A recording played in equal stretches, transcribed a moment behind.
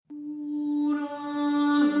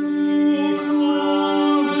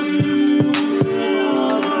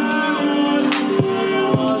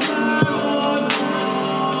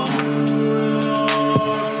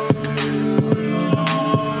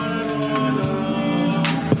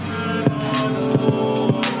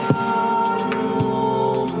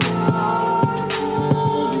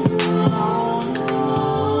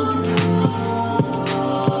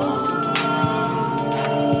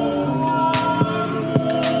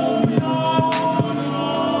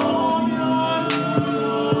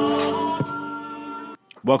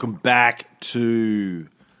welcome back to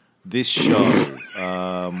this show,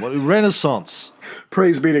 Renaissance.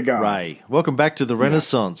 Praise be to God. Ray, welcome back to the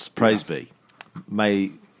Renaissance. Yes. Praise be.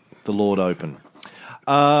 May the Lord open.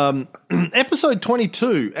 Episode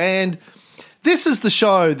 22, and this is the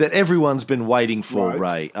show that everyone's been waiting for,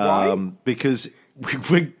 right. Ray, because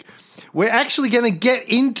we're actually going to get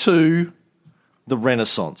into the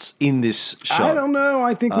Renaissance in this show. I don't know.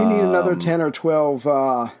 I think we need another 10 or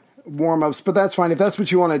 12 warm-ups, but that's fine. If that's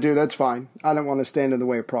what you want to do, that's fine. I don't want to stand in the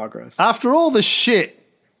way of progress. After all the shit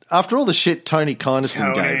Tony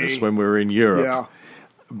Kynaston gave us when we were in Europe,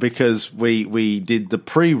 because we did the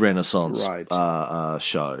pre-Renaissance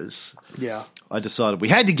shows, I decided we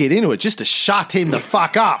had to get into it just to shut him the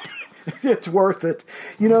fuck up. It's worth it.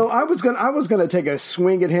 You know, I was gonna take a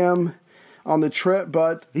swing at him on the trip,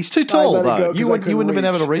 but he's too tall, though. You wouldn't have been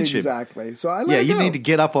able to reach him. Exactly. So I let you need to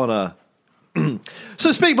get up on a.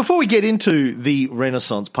 So, before we get into the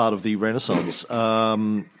Renaissance part of the Renaissance,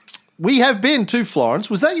 we have been to Florence.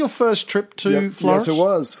 Was that your first trip to Florence? Yes, it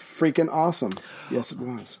was. Freaking awesome. Yes, it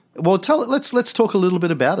was. Well, let's talk a little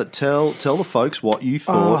bit about it. Tell the folks what you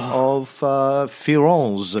thought of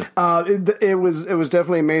Firenze. It was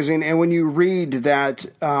definitely amazing. And when you read that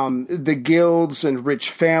the guilds and rich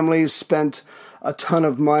families spent a ton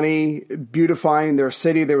of money beautifying their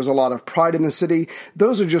city, there was a lot of pride in the city.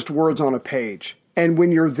 Those are just words on a page. And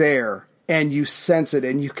when you're there and you sense it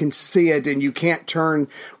and you can see it and you can't turn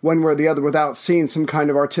one way or the other without seeing some kind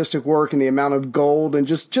of artistic work and the amount of gold and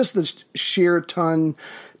just the sheer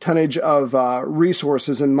tonnage of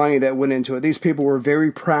resources and money that went into it. These people were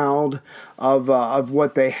very proud of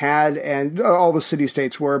what they had, and all the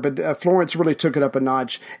city-states were, but Florence really took it up a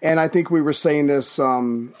notch. And I think we were saying this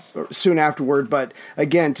soon afterward, but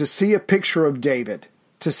again, to see a picture of David,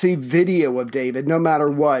 to see video of David, no matter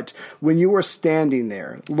what, when you were standing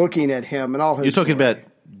there looking at him and all his... You're talking about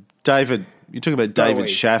David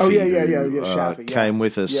Shaffey, Shaffey came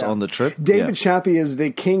with us on the trip. David Shaffey is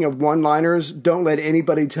the king of one-liners. Don't let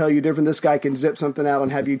anybody tell you different. This guy can zip something out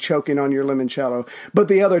and have you choking on your limoncello. But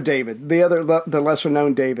the other David, the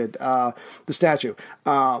lesser-known David, the statue.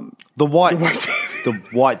 The white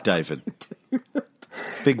David.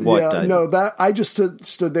 Big white David. No, that I just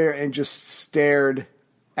stood there and just stared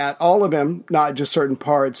at all of him, not just certain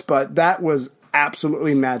parts, but that was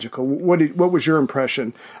absolutely magical. What was your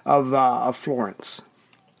impression of Florence?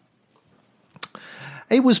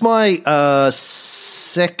 It was my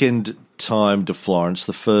second time to Florence.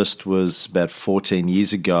 The first was about 14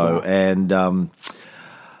 years ago, and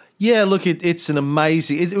look, it's an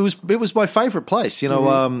amazing. It was my favorite place. You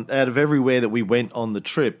know, out of everywhere that we went on the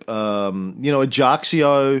trip,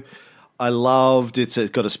 Ajaccio, I loved. It's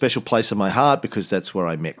got a special place in my heart because that's where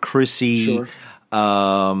I met Chrissy. Sure.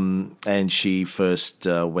 And she first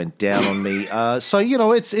went down on me. So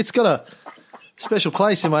it's got a special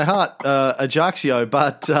place in my heart, Ajaccio.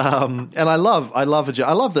 But and I love Ajaccio.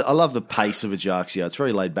 I love the pace of Ajaccio. It's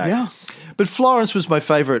very laid back. Yeah. But Florence was my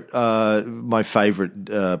favorite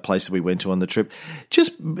place that we went to on the trip,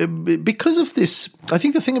 just because of this. I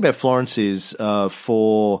think the thing about Florence is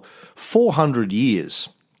for 400 years,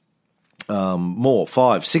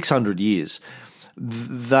 600 years,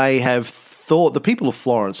 they have. The people of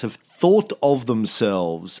Florence have thought of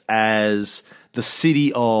themselves as the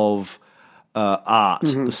city of art,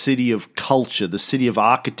 the city of culture, the city of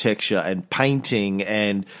architecture and painting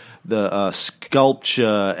and the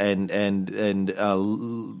sculpture and I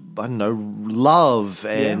don't know, love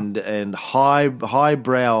and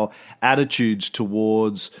highbrow attitudes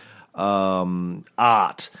towards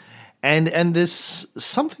art, and there's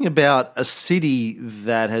something about a city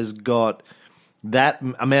that has got that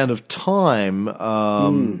amount of time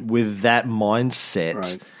with that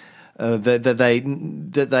mindset,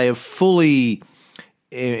 that they have fully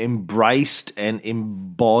embraced and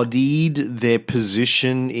embodied their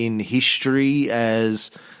position in history as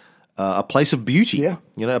a place of beauty. Yeah.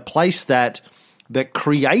 A place that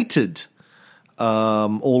created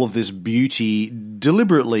all of this beauty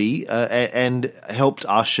deliberately and helped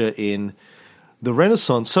usher in the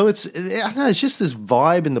Renaissance. So it's just this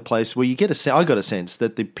vibe in the place where I got a sense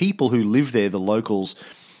that the people who live there, the locals,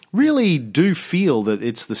 really do feel that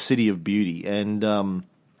it's the city of beauty. And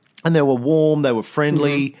they were warm, they were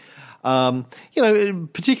friendly.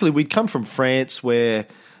 Particularly we'd come from France where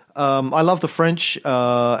I love the French,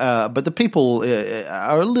 but the people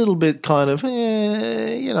are a little bit kind of,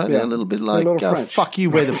 they're a little bit like, fuck you,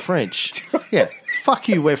 we're the French. Yeah, fuck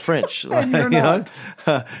you, we're French.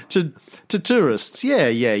 To tourists. Yeah.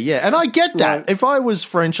 And I get that. Right. If I was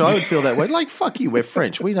French, I would feel that way. Like, fuck you, we're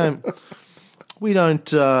French. We don't we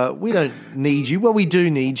don't need you. Well, we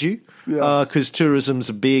do need you because tourism's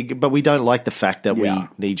big, but we don't like the fact that we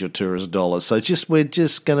need your tourist dollars. So we're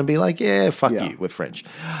just going to be like, fuck you. We're French.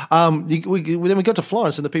 Then we got to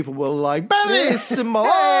Florence, and the people were like, "Bellissimo!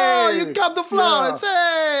 Oh, you come to Florence?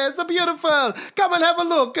 Hey, it's beautiful. Come and have a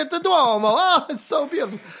look at the Duomo. Oh, it's so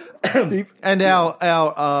beautiful." And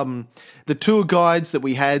our the tour guides that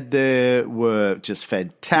we had there were just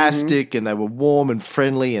fantastic, and they were warm and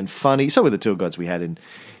friendly and funny. So were the tour guides we had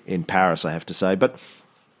in Paris, I have to say, but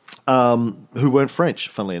who weren't French,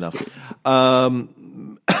 funnily enough. But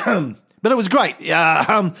it was great.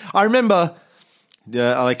 I remember,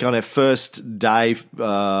 like on our first day,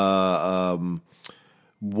 you're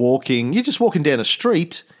just walking down a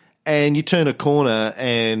street, and you turn a corner,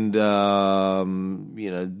 and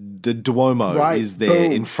the Duomo is there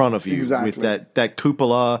in front of you with that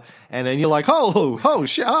cupola, and then you're like, hello,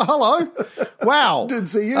 wow, didn't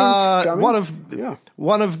see you. One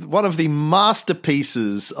of the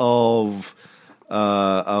masterpieces of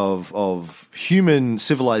human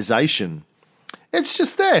civilization. It's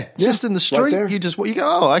just there. It's just in the street. Right, you go,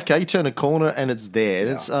 oh, okay. You turn a corner, and it's there.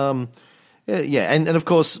 Yeah. It's and of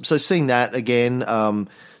course, so seeing that again.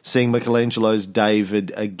 Seeing Michelangelo's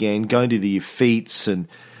David again, going to the Uffizi and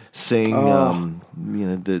seeing the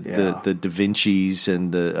Da Vinci's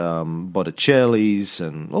and the Botticelli's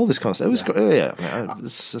and all this kind of stuff. It was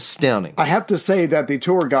it's astounding. I have to say that the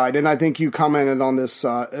tour guide, and I think you commented on this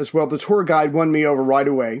as well, the tour guide won me over right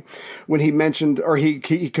away when he mentioned, or he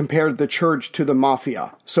compared the church to the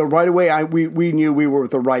mafia. So right away we knew we were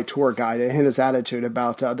with the right tour guide and his attitude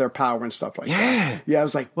about their power and stuff like that. Yeah, I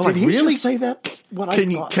was like, did he really just say that?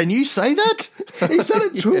 Can you say that? He said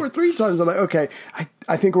it 2 or 3 times. I'm like, okay,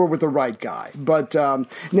 I think we're with the right guy. But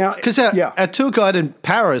now, because our tour guide in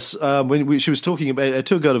Paris, she was talking about a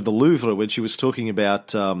tour guide of the Louvre, when she was talking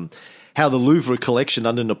about how the Louvre collection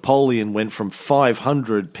under Napoleon went from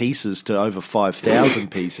 500 pieces to over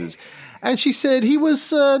 5,000 pieces. And she said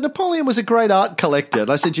Napoleon was a great art collector.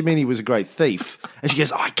 And I said, you mean he was a great thief? And she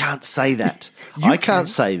goes, I can't say that. I can't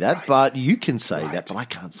say that, but you can say that, but I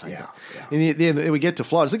can't say that. Yeah. And then we get to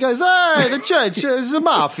Florence. It goes, hey, the church is a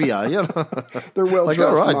mafia. You know? They're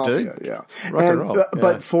well-dressed dude. mafia. Yeah.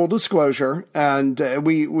 But full disclosure, and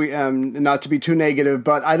we not to be too negative,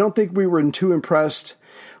 but I don't think we were too impressed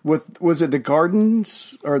with, was it the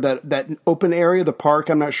gardens or that open area, the park?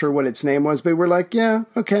 I'm not sure what its name was, but we're like,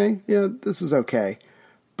 this is okay.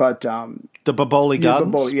 But the Boboli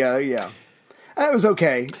Gardens? It was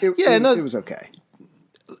okay. It was okay.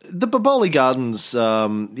 The Boboli Gardens,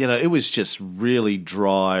 it was just really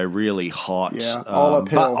dry, really hot. Yeah, all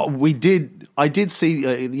uphill. But I did see,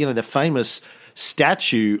 the famous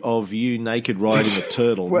statue of you naked riding a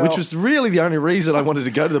turtle, which was really the only reason I wanted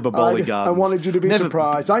to go to the Boboli Gardens. I wanted you to be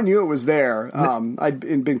surprised. I knew it was there. I'd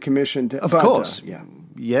been commissioned. Of course. Yeah.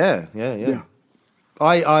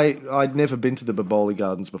 I'd never been to the Boboli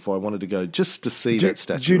Gardens before. I wanted to go just to see that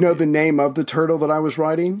statue. Do you know the name of the turtle that I was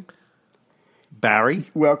riding? Barry?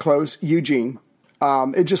 Well, close. Eugene.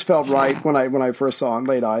 It just felt right when I first saw him,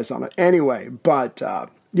 laid eyes on it. Anyway, but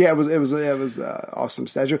it was awesome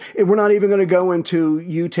statue. And we're not even going to go into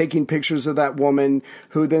you taking pictures of that woman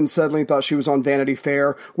who then suddenly thought she was on Vanity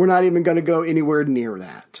Fair. We're not even going to go anywhere near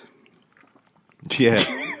that.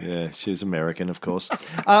 Yeah, she's American, of course.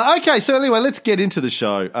 Okay, so anyway, let's get into the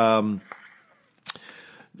show.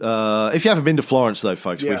 If you haven't been to Florence, though,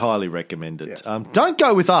 folks, we highly recommend it. Yes. Don't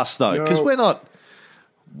go with us, though, because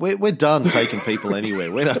we're done taking people anywhere.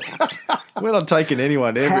 We're not taking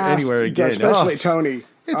anyone anywhere again. Especially Tony.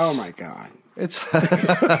 Oh my God. It's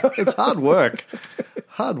hard work.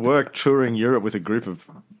 Hard work touring Europe with a group of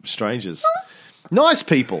strangers. Nice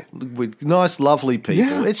people, with nice, lovely people.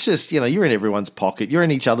 Yeah. It's just, you're in everyone's pocket. You're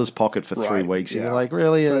in each other's pocket for 3 weeks. And you're like,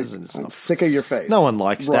 really? I'm sick of your face. No one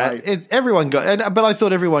likes that. But I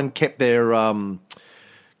thought everyone kept their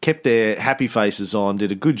happy faces on,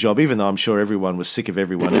 did a good job, even though I'm sure everyone was sick of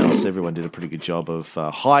everyone else. Everyone did a pretty good job of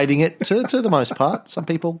hiding it to the most part. Some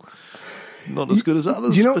people not as good as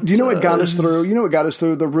others. Do you know what got us through? You know what got us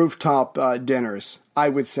through? The rooftop dinners, I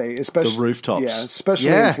would say, especially the rooftops. Yeah, especially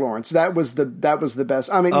in Florence. That was the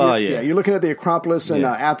best. I mean, you're looking at the Acropolis in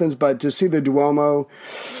Athens, but to see the Duomo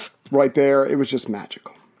right there, it was just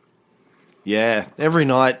magical. Yeah, every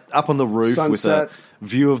night up on the roof sunset. With a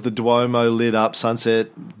view of the Duomo lit up,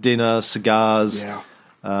 sunset, dinner, cigars. Yeah,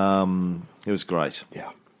 it was great. Yeah.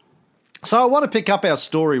 So I want to pick up our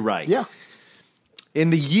story, Ray. Yeah. In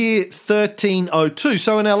the year 1302,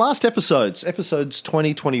 so in our last episodes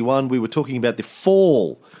 20, 21, we were talking about the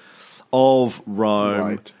fall of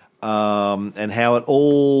Rome. and how it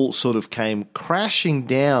all sort of came crashing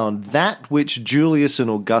down. That which Julius and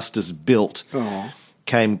Augustus built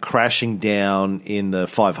came crashing down in the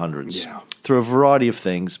 500s through a variety of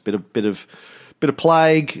things. Bit of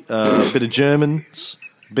plague, bit of Germans,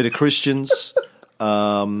 bit of Christians.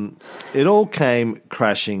 It all came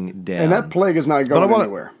crashing down, and that plague is not going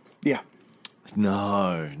anywhere. Yeah,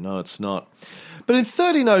 no, it's not. But in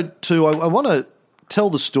 1302, I want to tell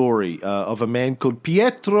the story of a man called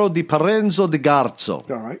Pietro di Parenzo de Garzo.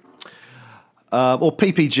 All right. Or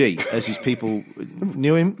PPG, as his people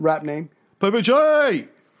knew him. Rap name. PPG!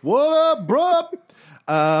 What up, bro?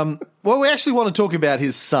 Well, we actually want to talk about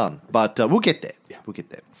his son, but we'll get there. Yeah. We'll get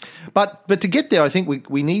there. But to get there, I think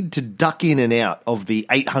we need to duck in and out of the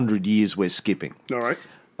 800 years we're skipping. All right.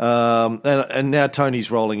 And now Tony's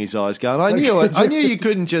rolling his eyes, going, I knew you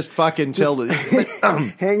couldn't just fucking tell the.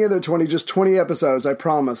 Hang in there, 20 episodes, I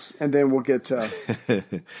promise, and then we'll get.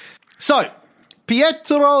 So,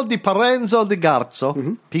 Pietro di Parenzo de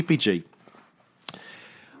Garzo, PPG,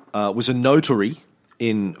 was a notary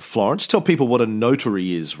in Florence. Tell people what a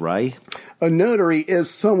notary is, Ray. A notary is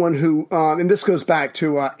someone who, and this goes back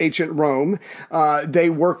to ancient Rome, they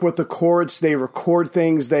work with the courts, they record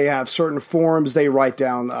things, they have certain forms, they write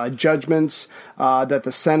down judgments that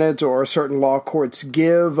the Senate or certain law courts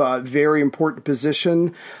give, very important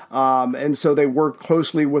position, and so they work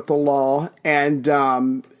closely with the law, and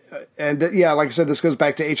like I said, this goes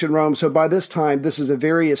back to ancient Rome. So by this time, this is a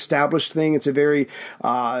very established thing. It's a very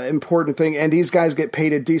important thing, and these guys get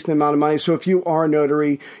paid a decent amount of money. So if you are a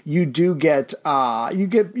notary, you do get you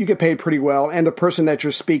get paid pretty well. And the person that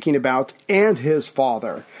you're speaking about and his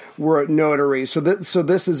father were notaries. So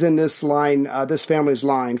this is in this line, this family's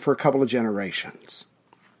line for a couple of generations.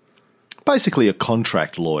 Basically, a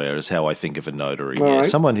contract lawyer is how I think of a notary. Right.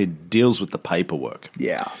 Someone who deals with the paperwork.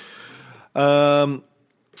 Yeah.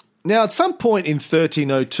 Now, at some point in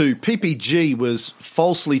 1302, PPG was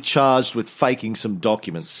falsely charged with faking some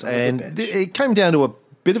documents, and it came down to a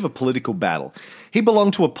bit of a political battle. He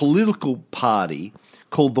belonged to a political party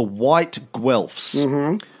called the White Guelphs.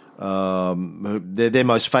 Their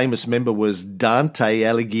most famous member was Dante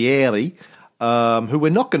Alighieri, who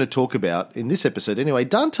we're not going to talk about in this episode anyway.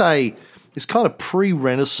 Dante is kind of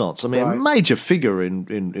pre-Renaissance. I mean, a major figure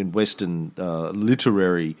in Western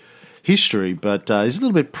literary history, but he's a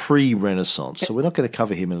little bit pre-Renaissance, so we're not going to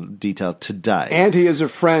cover him in detail today. And he is a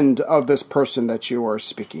friend of this person that you are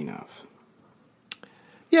speaking of.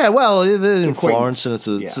 Yeah, well, they're in Florence, and it's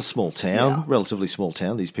a small town, relatively small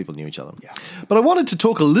town. These people knew each other. Yeah. But I wanted to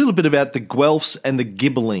talk a little bit about the Guelphs and the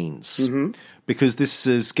Ghibellines, because this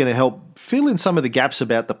is going to help fill in some of the gaps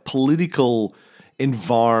about the political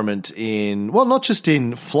environment in, well, not just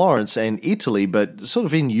in Florence and Italy, but sort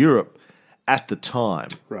of in Europe at the time.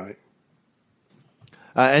 Right.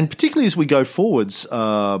 And particularly as we go forwards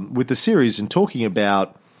with the series and talking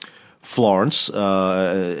about Florence,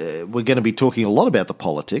 we're going to be talking a lot about the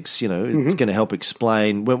politics. You know, it's going to help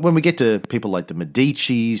explain when we get to people like the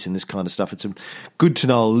Medicis and this kind of stuff. It's good to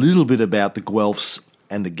know a little bit about the Guelphs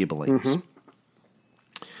and the Ghibellines.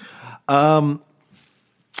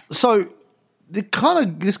 So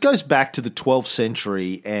this goes back to the 12th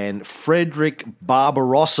century and Frederick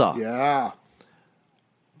Barbarossa. Yeah.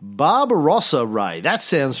 Barbarossa, Ray. That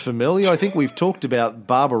sounds familiar. I think we've talked about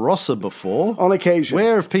Barbarossa before. On occasion.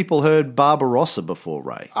 Where have people heard Barbarossa before,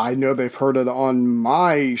 Ray? I know they've heard it on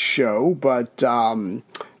my show, but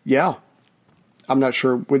yeah. I'm not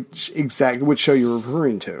sure which show you're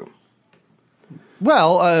referring to.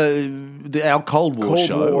 Well, our Cold War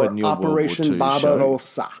show War, and your Operation World War II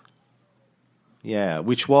Barbarossa. show. Yeah,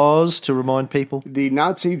 which was, to remind people? The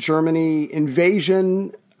Nazi Germany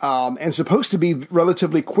invasion and supposed to be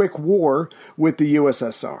relatively quick war with the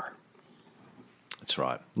USSR. That's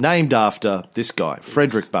right. Named after this guy,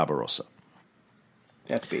 Frederick Barbarossa.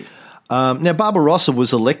 FB. Now, Barbarossa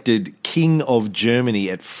was elected King of Germany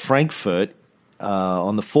at Frankfurt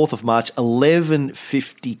on the 4th of March,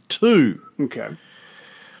 1152. Okay.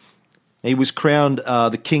 He was crowned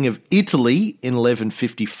the King of Italy in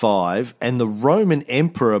 1155 and the Roman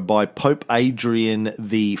Emperor by Pope Adrian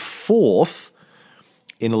IV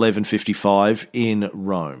in 1155 in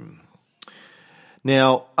Rome.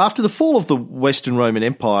 Now, after the fall of the Western Roman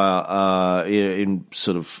Empire in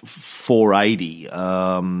sort of 480,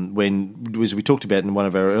 when, as we talked about in one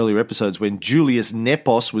of our earlier episodes, when Julius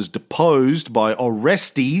Nepos was deposed by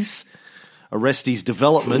Orestes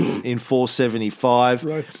development in 475,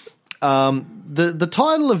 right. The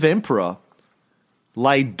title of emperor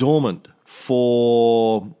lay dormant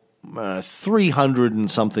for 300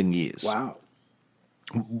 and something years. Wow.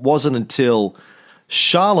 Wasn't until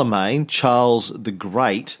Charlemagne, Charles the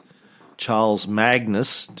Great, Charles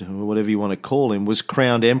Magnus, whatever you want to call him, was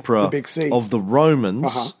crowned emperor of the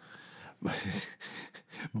Romans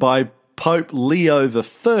by Pope Leo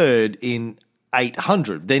III in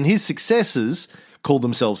 800. Then his successors called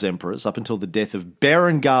themselves emperors up until the death of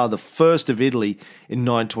Berengar I of Italy in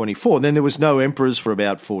 924. Then there was no emperors for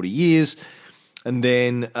about 40 years. And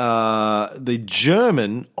then the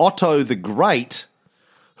German Otto the Great,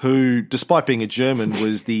 who, despite being a German,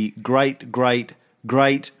 was the great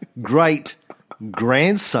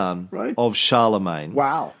grandson of Charlemagne.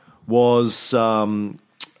 Wow. Was crowned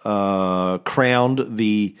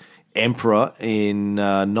the emperor in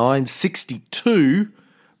 962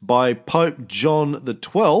 by Pope John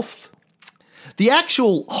XII. The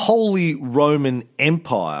actual Holy Roman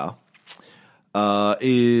Empire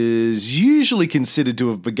is usually considered to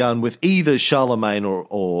have begun with either Charlemagne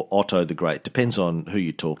or Otto the Great. Depends on who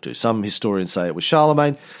you talk to. Some historians say it was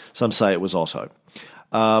Charlemagne, some say it was Otto.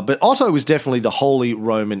 But Otto was definitely the Holy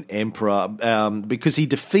Roman Emperor because he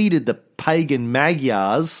defeated the pagan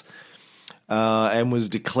Magyars and was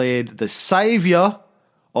declared the saviour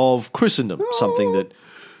of Christendom, something that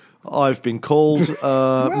I've been called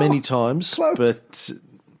many times. Close. But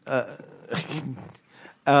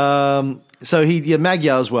so the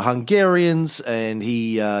Magyars were Hungarians, and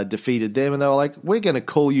he defeated them, and they were like, "We're going to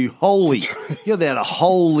call you holy. You're the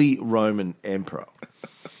Holy Roman Emperor."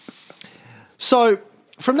 So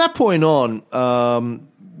from that point on,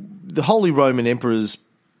 the Holy Roman Emperor is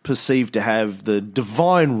perceived to have the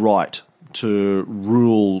divine right to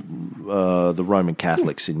rule the Roman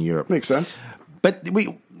Catholics in Europe. Makes sense. But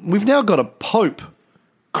we've now got a pope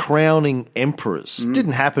crowning emperors. It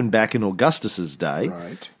didn't happen back in Augustus's day.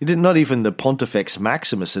 Right. Not even the Pontifex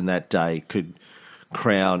Maximus in that day could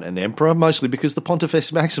crown an emperor, mostly because the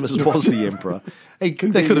Pontifex Maximus was the emperor. They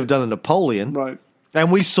could have done a Napoleon. Right. And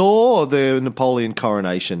we saw the Napoleon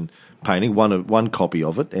coronation painting, one copy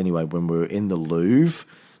of it, anyway, when we were in the Louvre.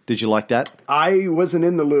 Did you like that? I wasn't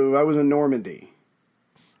in the Louvre. I was in Normandy.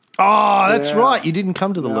 Oh, that's right. You didn't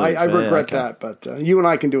come to the Louvre. I regret that, but you and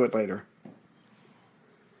I can do it later.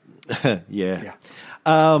 Yeah.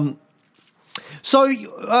 So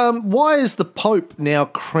why is the Pope now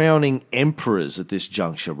crowning emperors at this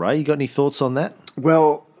juncture, Ray? You got any thoughts on that?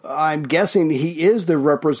 Well, I'm guessing he is the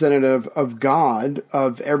representative of God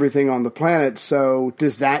of everything on the planet. So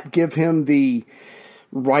does that give him the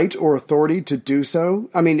right or authority to do so?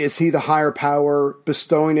 I mean, is he the higher power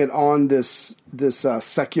bestowing it on this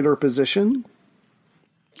secular position?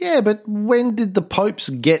 Yeah, but when did the popes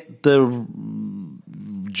get the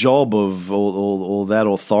job of or that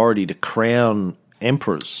authority to crown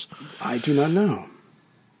emperors? I do not know.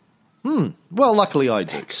 Well, luckily I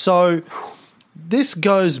do. So this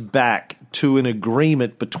goes back to an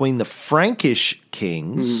agreement between the Frankish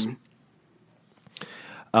kings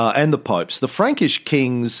and the popes. The Frankish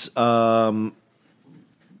kings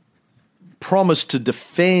promised to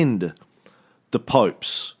defend the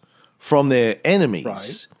popes from their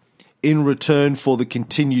enemies in return for the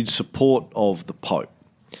continued support of the pope.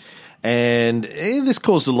 And this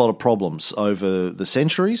caused a lot of problems over the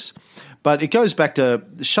centuries. But it goes back to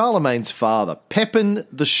Charlemagne's father, Pepin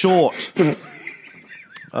the Short,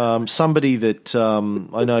 somebody that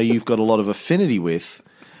I know you've got a lot of affinity with.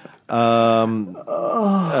 Pepin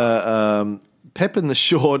the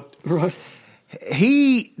Short,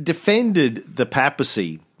 he defended the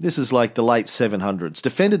papacy. This is like the late 700s.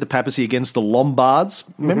 Defended the papacy against the Lombards.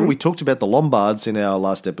 Remember we talked about the Lombards in our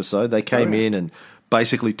last episode. They came in and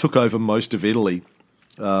basically took over most of Italy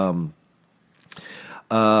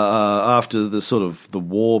after the sort of the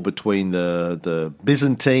war between the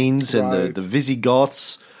Byzantines and the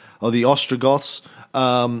Visigoths or the Ostrogoths,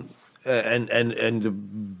 and the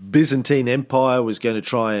Byzantine Empire was going to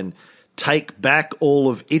try and take back all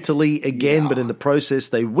of Italy again, but in the process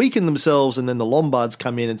they weakened themselves, and then the Lombards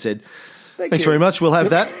come in and said, "Thanks very much, we'll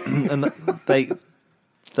have that," and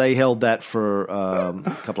they held that for a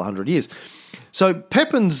couple of hundred years. So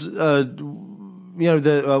Pepin's, after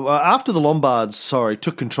the Lombards,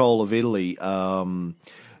 took control of Italy,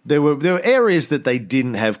 there were areas that they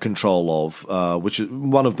didn't have control of, which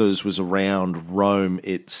one of those was around Rome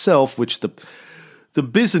itself, which the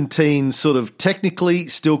Byzantines sort of technically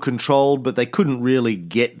still controlled, but they couldn't really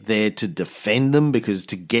get there to defend them, because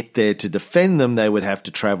to get there to defend them, they would have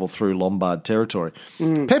to travel through Lombard territory.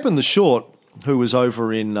 Pepin the Short, who was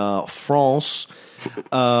over in France,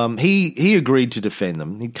 he agreed to defend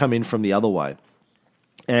them. He'd come in from the other way.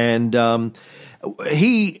 And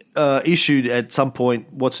he issued at some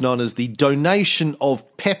point what's known as the Donation of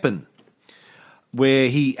Pepin, where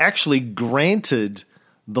he actually granted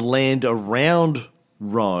the land around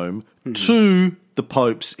Rome to the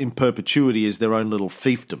popes in perpetuity as their own little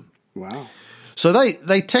fiefdom. Wow. So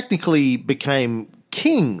they technically became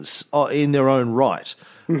kings in their own right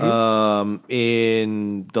in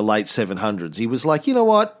the late 700s. He was like, you know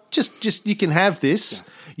what, just you can have this. Yeah.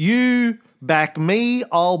 You back me,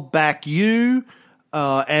 I'll back you,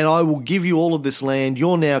 and I will give you all of this land.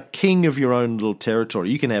 You're now king of your own little territory.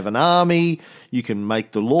 You can have an army, you can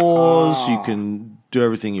make the laws, you can do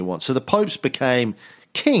everything you want. So the popes became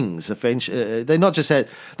kings. Eventually, they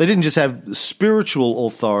didn't just have spiritual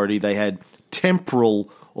authority; they had temporal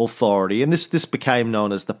authority, and this became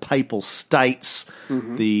known as the Papal States,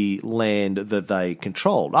 the land that they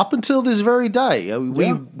controlled up until this very day.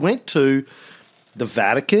 We went to the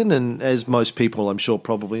Vatican, and as most people I'm sure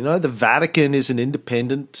probably know, the Vatican is an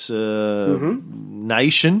independent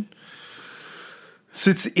nation.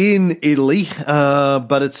 Sits in Italy,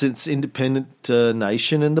 but it's its independent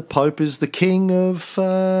nation, and the Pope is the king of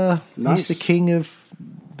he's the king of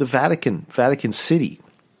the Vatican City.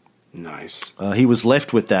 Nice. He was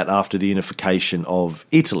left with that after the unification of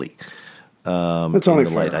Italy That's in only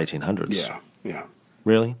the fair. late 1800s. Yeah.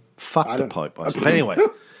 Really? Fuck the Pope. But anyway.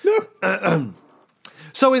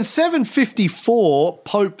 So in 754,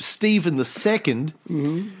 Pope Stephen II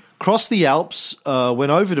crossed the Alps,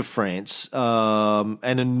 went over to France, and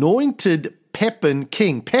anointed Pepin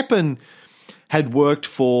king. Pepin had worked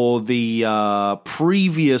for the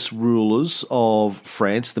previous rulers of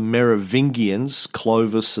France, the Merovingians,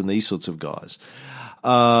 Clovis, and these sorts of guys.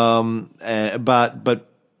 But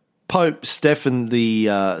Pope Stephen II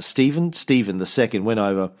went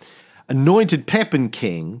over, anointed Pepin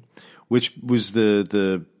king, which was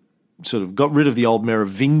the sort of got rid of the old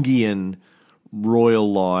Merovingian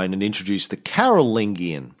royal line and introduced the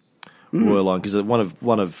Carolingian royal line, because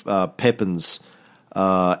one of Pepin's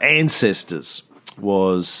ancestors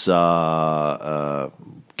was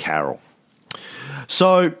Carol.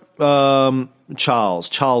 So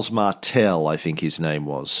Charles Martel, I think his name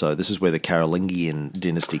was. So this is where the Carolingian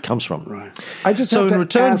dynasty comes from. Right. I just have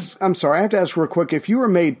to ask. I'm sorry, I have to ask real quick. If you were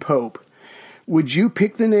made Pope, would you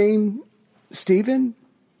pick the name Stephen?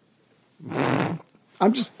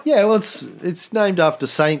 I'm just well, it's named after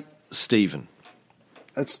Saint Stephen.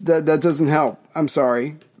 That doesn't help. I'm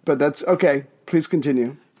sorry, but that's okay. Please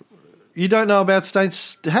continue. You don't know about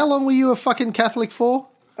Saints? How long were you a fucking Catholic for?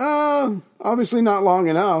 Obviously not long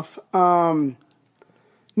enough.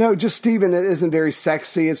 No, just Stephen. It isn't very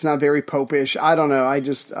sexy. It's not very popish. I don't know. I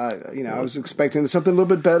just, I was expecting something a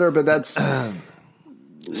little bit better, but that's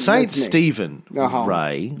Saint Stephen,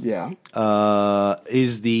 Ray. Yeah,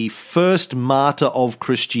 is the first martyr of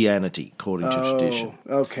Christianity, according to tradition.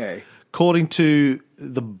 Okay. According to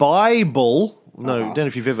the Bible. No, I don't know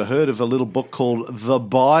if you've ever heard of a little book called The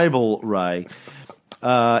Bible, Ray.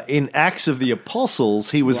 In Acts of the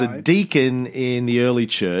Apostles, he was a deacon in the early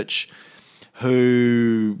church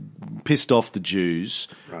who pissed off the Jews.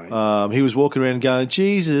 Right. He was walking around going,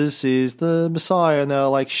 Jesus is the Messiah. And they were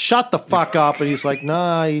like, shut the fuck up. And he's like,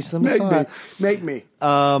 nah, he's the Messiah. Make me.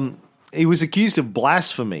 He was accused of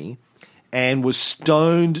blasphemy and was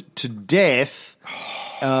stoned to death.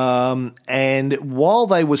 And while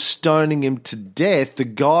they were stoning him to death, the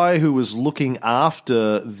guy who was looking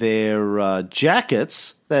after their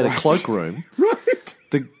jackets, they had a cloakroom. Right.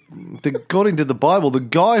 According to the Bible, the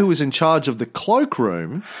guy who was in charge of the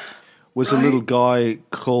cloakroom was a little guy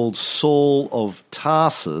called Saul of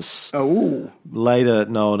Tarsus, later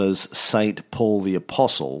known as Saint Paul the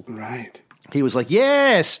Apostle. Right. He was like,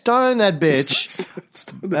 yeah, stone that bitch,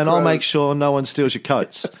 and I'll make sure no one steals your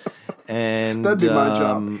coats. And that'd be my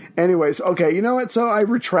job. Anyways, okay, you know what? So I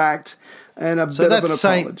retract, and a bit of an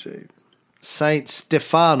apology. Saint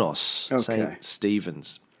Stephanos, Saint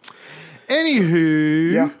Stephen's.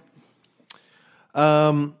 Anywho,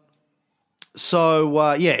 in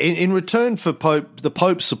return for the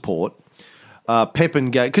Pope's support,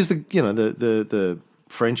 Pepin gave, because the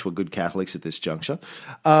French were good Catholics at this juncture.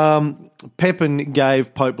 Pepin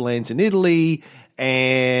gave Pope lands in Italy,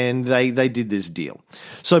 and they did this deal.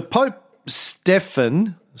 So Pope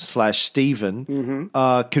Stephen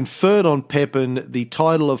conferred on Pepin the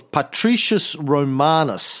title of Patricius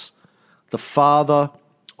Romanus, the father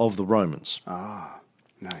of the Romans. Ah,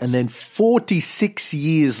 nice. And then 46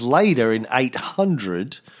 years later, in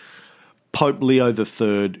 800, Pope Leo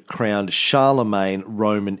III crowned Charlemagne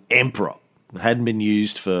Roman emperor. It hadn't been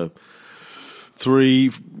used for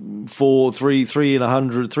three and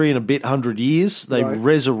a bit hundred years. They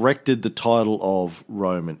resurrected the title of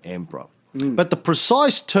Roman emperor. But the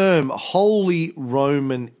precise term Holy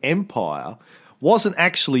Roman Empire wasn't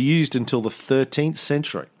actually used until the 13th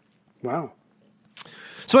century. Wow.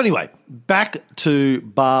 So anyway, back to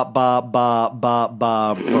Barbarossa.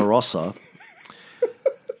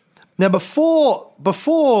 Now, before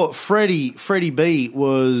Freddie B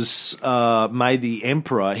was made the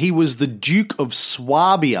emperor, he was the Duke of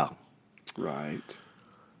Swabia. Right.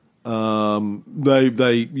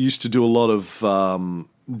 They used to do a lot of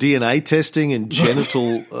DNA testing and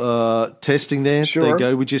genital testing there. Sure. They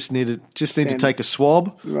go, we just need to take a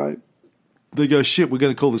swab. Right. They go, shit, we're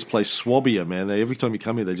going to call this place Swabia, man. Every time you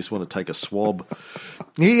come here, they just want to take a swab.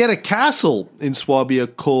 He had a castle in Swabia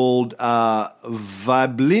called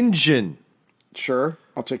Weiblingen. Sure.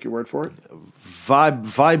 I'll take your word for it.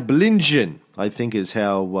 Weiblingen, I think is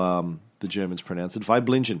how the Germans pronounce it.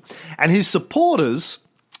 Weiblingen. And his supporters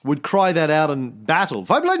would cry that out in battle.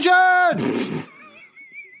 Weiblingen!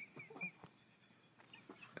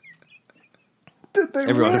 Did they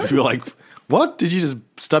Everyone win? would be like, what? Did you just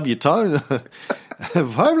stub your toe?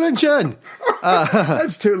 Weiblingen!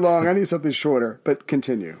 That's too long. I need something shorter, but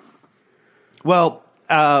continue. Well,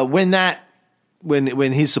 when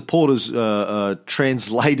his supporters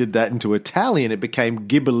translated that into Italian, it became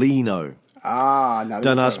Ghibellino. Not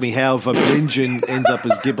Don't ask me how Weiblingen ends up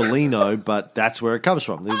as Ghibellino, but that's where it comes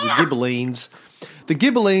from. The Ghibellines. The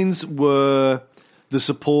Ghibellines were the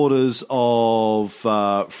supporters of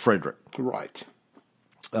Frederick. Right.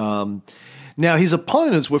 Now, his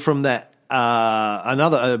opponents were from that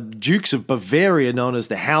another Dukes of Bavaria, known as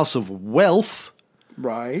the House of Wealth.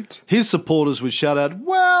 Right. His supporters would shout out,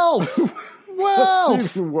 "Wealth, That's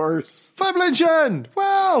wealth, even worse. Weiblingen,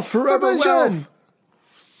 wealth, Forever Weiblingen." wealth.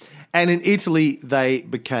 And in Italy, they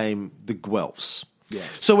became the Guelphs.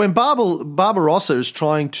 Yes. So when Barbarossa is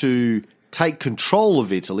trying to take control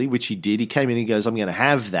of Italy, which he did, he came in and he goes, I'm going to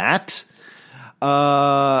have that.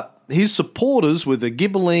 His supporters were the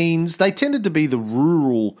Ghibellines. They tended to be the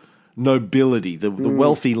rural nobility, the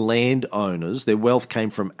wealthy landowners. Their wealth came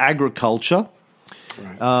from agriculture.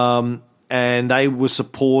 Right. And they were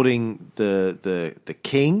supporting the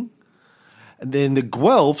king. And then the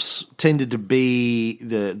Guelphs tended to be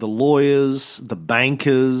the lawyers, the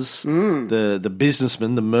bankers, the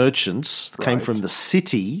businessmen, the merchants, came from the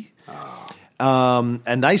city.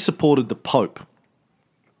 And they supported the Pope.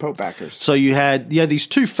 Pope backers. So you had these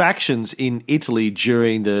two factions in Italy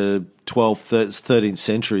during the 12th, 13th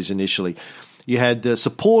centuries initially. You had the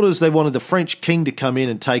supporters, they wanted the French king to come in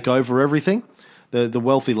and take over everything, the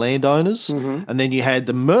wealthy landowners. Mm-hmm. And then you had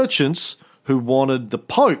the merchants who wanted the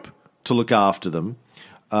Pope to look after them,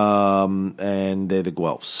 and they're the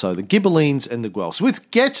Guelphs. So the Ghibellines and the Guelphs, which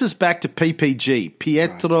gets us back to PPG,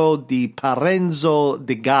 Pietro di Parenzo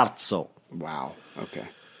di Garzo. Wow. Okay.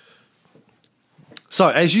 So,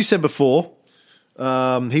 as you said before,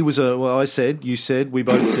 he was I said, you said, we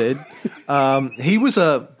both said, he was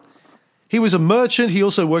a merchant. He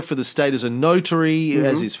also worked for the state as a notary,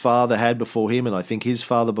 as his father had before him, and I think his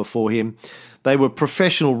father before him. They were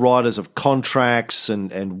professional writers of contracts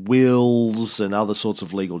and wills and other sorts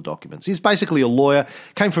of legal documents. He's basically a lawyer,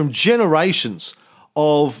 came from generations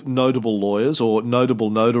of notable lawyers or notable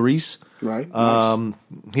notaries. Right. Nice.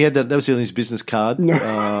 He had that was on his business card.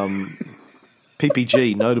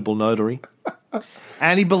 PPG, notable notary.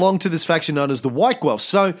 And he belonged to this faction known as the White Guelphs.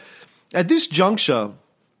 So at this juncture,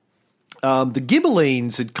 the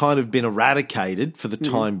Ghibellines had kind of been eradicated for the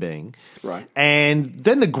time being. Right. And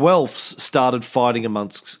then the Guelphs started fighting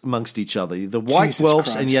amongst each other. The White Jesus Guelphs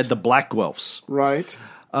Christ. and you had the Black Guelphs. Right.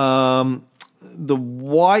 The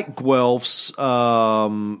White Guelphs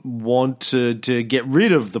wanted to get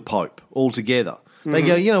rid of the Pope altogether. They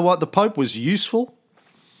go, you know what, the Pope was useful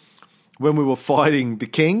when we were fighting the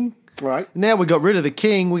king. Right. Now we got rid of the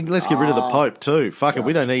king, let's get rid of the Pope too. Fuck it,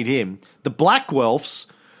 we don't need him. The Black Guelphs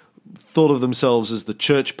thought of themselves as the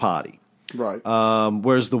church party. Right.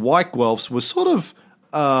 Whereas the White Guelphs were sort of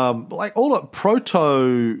like all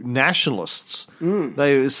proto-nationalists.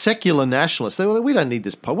 They were secular nationalists. They were like, we don't need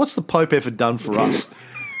this Pope. What's the Pope ever done for us?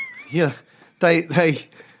 They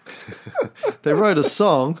wrote a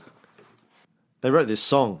song. They wrote this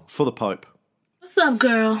song for the Pope. What's up,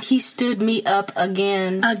 girl? He stood me up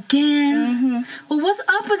again. Again? Well, what's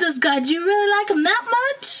up with this guy? Do you really like him that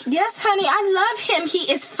much? Yes, honey, I love him.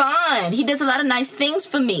 He is fine. He does a lot of nice things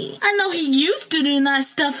for me. I know he used to do nice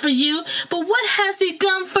stuff for you, but what has he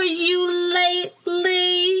done for you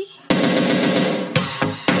lately?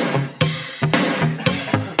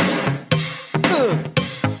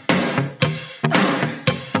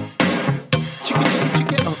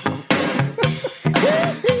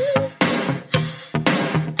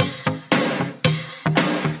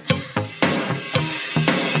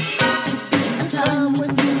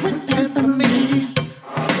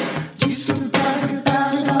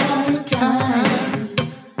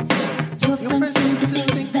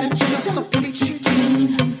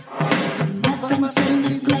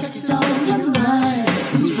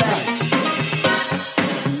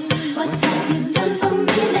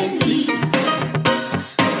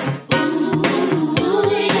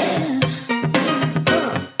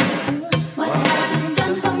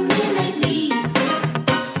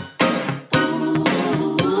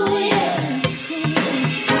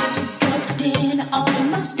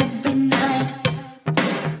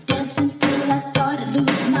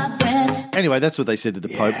 anyway, that's what they said to the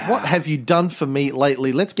Pope. What have you done for me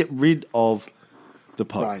lately? Let's get rid of the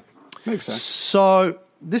Pope. Right. Makes sense. So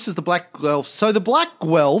this is the Black Guelphs. So the Black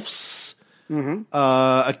Guelphs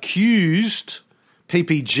accused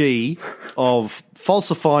PPG of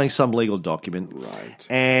falsifying some legal document. Right.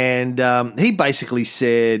 And he basically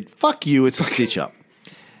said, fuck you, it's a stitch-up.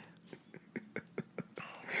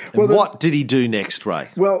 Well, what did he do next, Ray?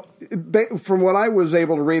 Well, from what I was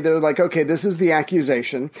able to read, they're like, okay, this is the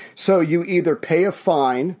accusation. So you either pay a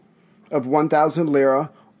fine of 1,000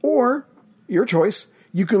 lira or, your choice,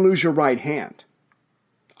 you can lose your right hand.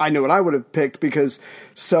 I know what I would have picked because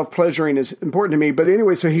self-pleasuring is important to me. But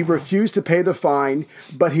anyway, so he refused to pay the fine,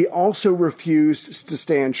 but he also refused to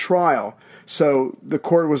stand trial. So the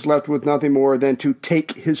court was left with nothing more than to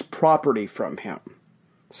take his property from him.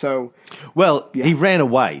 So, he ran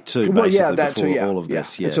away too. Basically, that before too. all of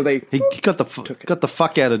this. Yeah, and so he got the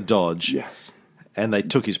fuck out of Dodge. Yes, and they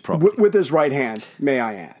took his property with his right hand. May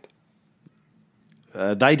I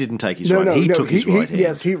add? They didn't take his right. He took his right hand.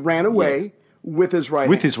 Yes, he ran away with his right.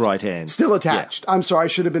 With his right hand, still attached. Yeah. I'm sorry, I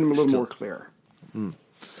should have been a little more clear. Mm.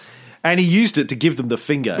 And he used it to give them the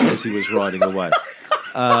finger as he was riding away.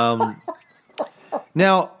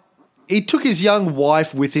 Now. He took his young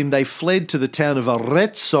wife with him. They fled to the town of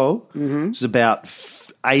Arezzo, which is about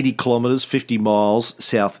 80 kilometres, 50 miles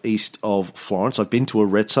southeast of Florence. I've been to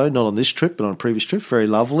Arezzo, not on this trip, but on a previous trip. Very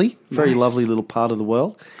lovely. Very lovely little part of the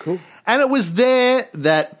world. Cool. And it was there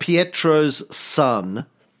that Pietro's son,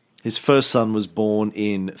 his first son, was born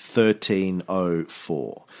in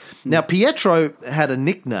 1304. Now, Pietro had a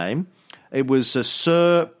nickname. It was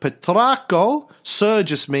Sir Petrarco. Sir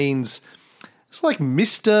just means... It's like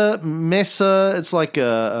Mr. Messer. It's like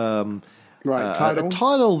a title. A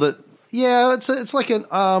title that, it's like a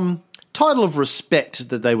title of respect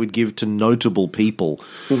that they would give to notable people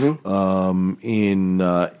in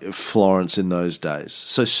Florence in those days.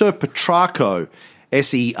 So Sir Petrarco,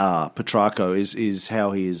 S-E-R, Petrarco is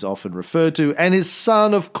how he is often referred to. And his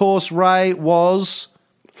son, of course, Ray, was...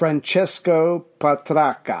 Francesco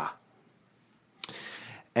Petrarca.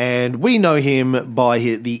 And we know him by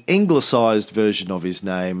the anglicised version of his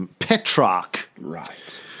name, Petrarch.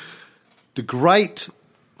 Right. The great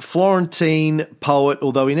Florentine poet,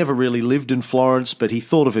 although he never really lived in Florence, but he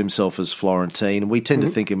thought of himself as Florentine. And we tend to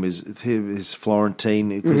think him as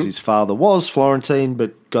Florentine because his father was Florentine,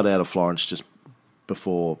 but got out of Florence just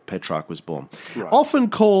before Petrarch was born. Right. Often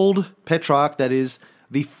called Petrarch, that is,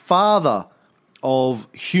 the father of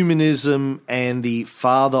humanism and the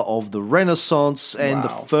father of the Renaissance and the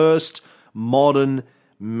first modern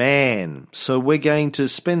man. So we're going to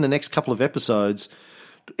spend the next couple of episodes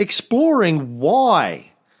exploring why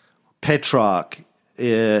Petrarch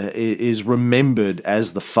is remembered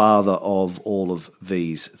as the father of all of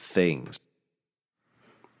these things.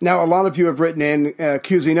 Now, a lot of you have written in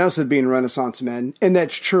accusing us of being Renaissance men, and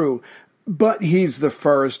that's true. But he's the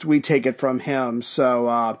first. We take it from him.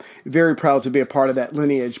 So very proud to be a part of that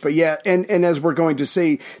lineage. But yeah, and as we're going to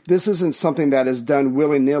see, this isn't something that is done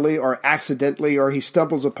willy-nilly or accidentally or he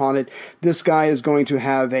stumbles upon it. This guy is going to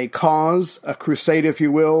have a cause, a crusade, if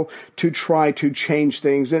you will, to try to change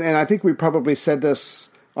things. And I think we probably said this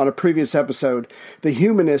on a previous episode. The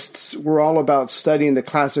humanists were all about studying the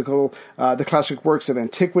classic works of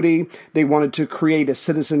antiquity. They wanted to create a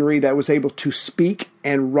citizenry that was able to speak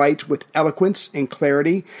and write with eloquence and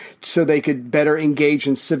clarity so they could better engage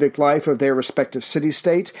in civic life of their respective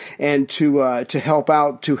city-state and to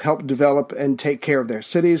help develop and take care of their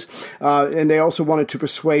cities. And they also wanted to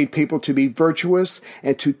persuade people to be virtuous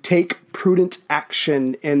and to take prudent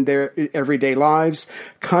action in their everyday lives,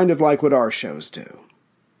 kind of like what our shows do.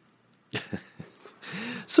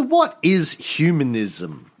 So what is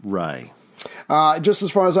humanism, Ray? Just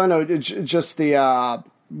as far as I know, it's just the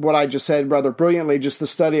what I just said rather brilliantly, just the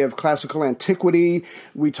study of classical antiquity.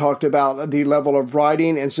 We talked about the level of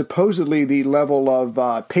writing and supposedly the level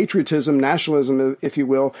of patriotism, nationalism, if you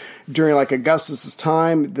will, during like Augustus's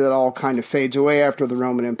time. That all kind of fades away after the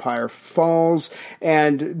Roman Empire falls.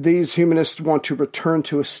 And these humanists want to return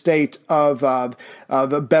to a state of a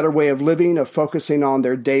better way of living, of focusing on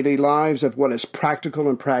their daily lives, of what is practical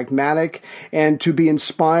and pragmatic, and to be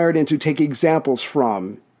inspired and to take examples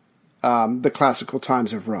from the classical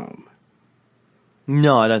times of Rome.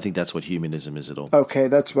 No, I don't think that's what humanism is at all. Okay,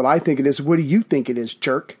 that's what I think it is. What do you think it is,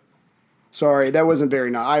 jerk? Sorry, that wasn't very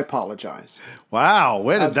nice. I apologize. Wow,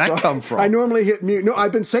 where did that come from? I normally hit mute. No,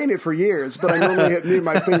 I've been saying it for years, but I normally hit mute.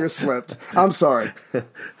 My finger slipped. I'm sorry.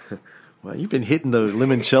 Well, you've been hitting the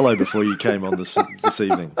limoncello before you came on this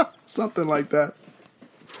evening. Something like that.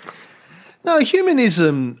 No,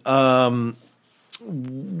 humanism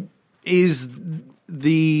is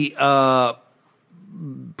the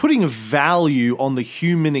putting a value on the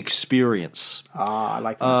human experience. I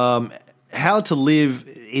like that. How to live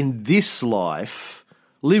in this life,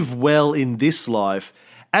 live well in this life,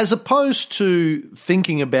 as opposed to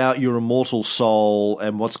thinking about your immortal soul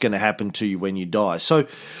and what's going to happen to you when you die. So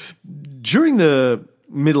during the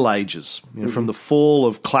Middle Ages, from the fall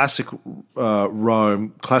of classical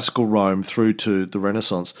Rome through to the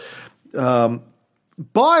Renaissance,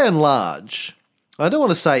 by and large, I don't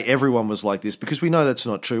want to say everyone was like this because we know that's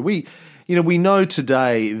not true. We know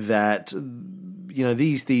today that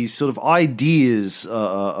these sort of ideas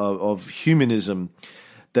of humanism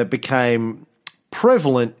that became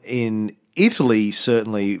prevalent in Italy,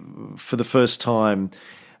 certainly for the first time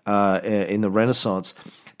in the Renaissance.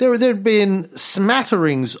 There had been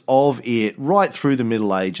smatterings of it right through the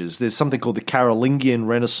Middle Ages. There's something called the Carolingian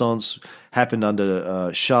Renaissance, happened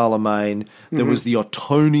under Charlemagne. There was the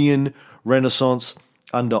Ottonian Renaissance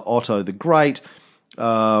under Otto the Great.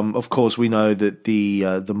 Of course, we know that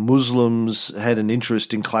the Muslims had an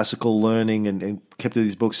interest in classical learning and kept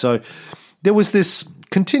these books. So there was this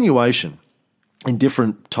continuation in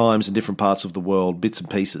different times in different parts of the world, bits and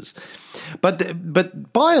pieces.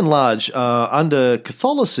 But by and large, under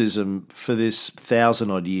Catholicism for this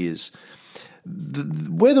 1,000-odd years,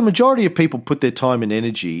 where the majority of people put their time and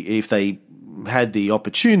energy, if they had the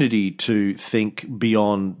opportunity to think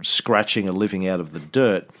beyond scratching a living out of the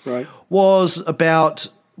dirt, right, was about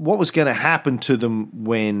what was going to happen to them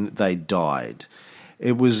when they died.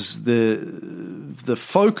 It was the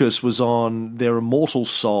focus was on their immortal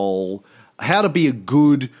soul, how to be a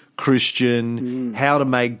good Christian, how to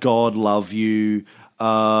make God love you.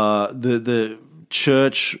 The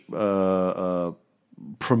church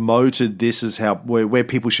promoted this as where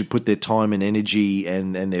people should put their time and energy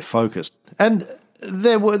and their focus. And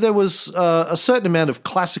there was a certain amount of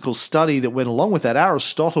classical study that went along with that.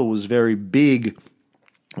 Aristotle was very big,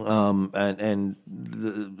 and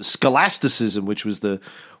the scholasticism, which was the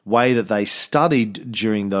way that they studied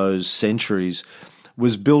during those centuries,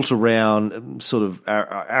 was built around sort of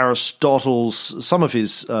Aristotle's, some of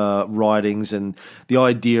his writings, and the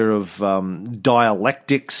idea of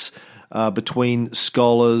dialectics between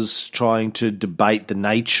scholars trying to debate the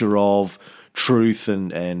nature of truth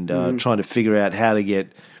and trying to figure out how to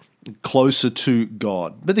get closer to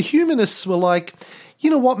God. But the humanists were like,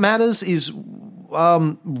 what matters is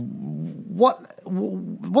what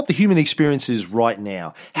the human experience is right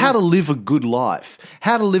now, how to live a good life,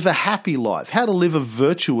 how to live a happy life, how to live a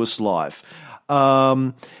virtuous life.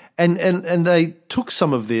 And they took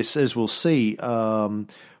some of this, as we'll see,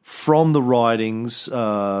 from the writings,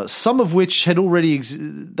 some of which had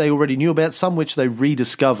they already knew about, some which they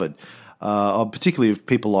rediscovered, particularly of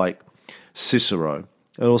people like Cicero,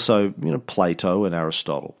 and also Plato and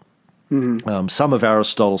Aristotle. Some of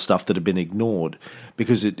Aristotle's stuff that had been ignored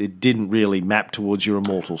because it didn't really map towards your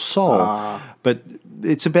immortal soul. But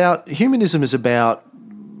humanism is about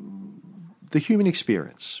the human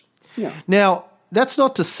experience. Yeah. Now, that's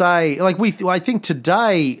not to say, I think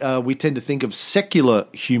today we tend to think of secular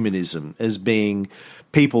humanism as being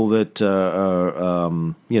people that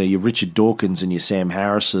are, your Richard Dawkins and your Sam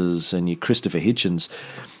Harrises and your Christopher Hitchens,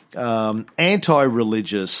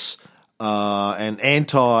 anti-religious, and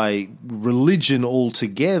anti-religion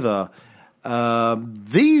altogether.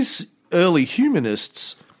 These early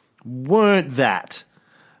humanists weren't that.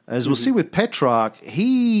 As we'll see with Petrarch,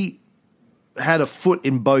 he had a foot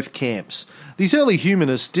in both camps. These early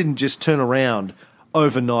humanists didn't just turn around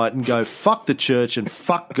overnight and go, fuck the church and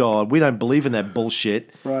fuck God. We don't believe in that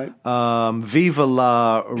bullshit. Right. Viva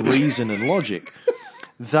la reason and logic.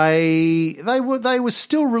 They were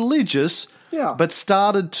still religious, yeah, but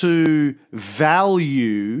started to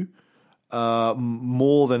value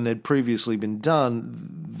more than had previously been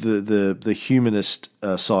done the humanist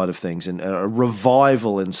side of things, and a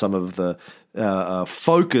revival in some of the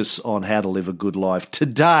focus on how to live a good life.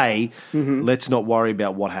 Today, let's not worry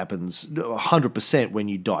about what happens 100% when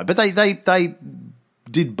you die. But they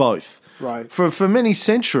did both. Right. For many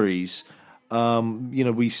centuries,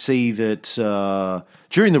 we see that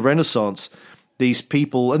during the Renaissance, these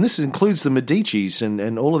people, and this includes the Medicis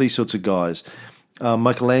and all of these sorts of guys,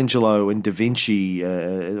 Michelangelo and Da Vinci,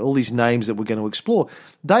 all these names that we're going to explore,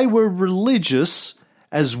 they were religious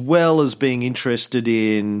as well as being interested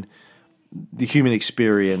in the human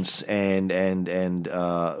experience and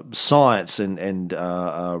science and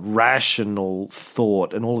rational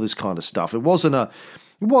thought and all this kind of stuff. It wasn't a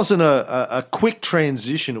quick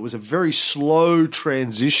transition. It was a very slow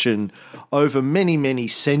transition over many, many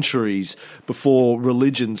centuries before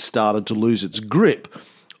religion started to lose its grip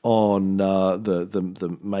on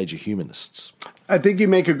the major humanists. I think you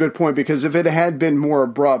make a good point, because if it had been more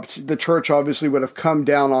abrupt, the church obviously would have come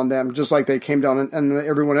down on them, just like they came down on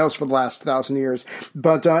everyone else for the last 1,000 years.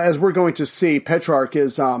 But as we're going to see, Petrarch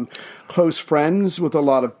is close friends with a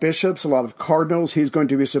lot of bishops, a lot of cardinals. He's going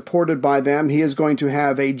to be supported by them. He is going to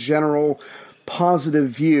have a general positive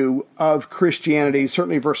view of Christianity,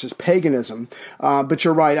 certainly versus paganism. But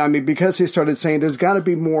you're right. I mean, because he started saying there's got to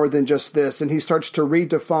be more than just this, and he starts to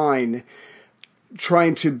redefine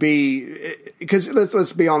trying to be, because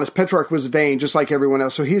let's be honest, Petrarch was vain just like everyone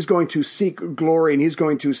else. So he's going to seek glory, and he's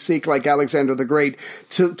going to seek, like Alexander the Great,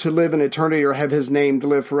 to live in eternity or have his name to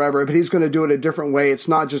live forever. But he's going to do it a different way. It's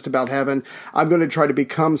not just about heaven. I'm going to try to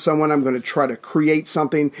become someone. I'm going to try to create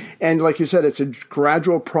something. And like you said, it's a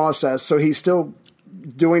gradual process. So he's still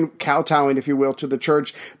doing kowtowing, if you will, to the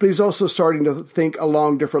church, but he's also starting to think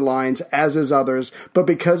along different lines, as is others. But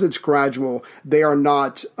because it's gradual, they are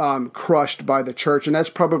not crushed by the church, and that's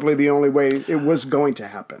probably the only way it was going to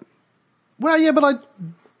happen. Well, yeah, but I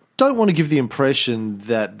don't want to give the impression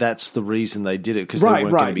that that's the reason they did it, because they weren't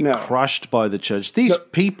going to be crushed by the church. These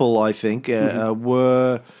people, I think,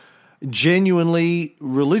 were genuinely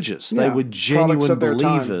religious. They were genuine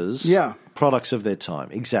believers. Yeah. Products of their time,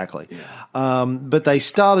 exactly. Yeah. But they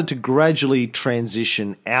started to gradually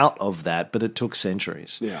transition out of that, but it took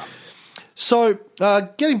centuries. Yeah. So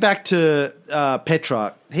getting back to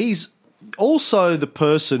Petrarch, he's also the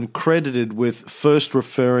person credited with first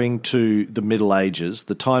referring to the Middle Ages,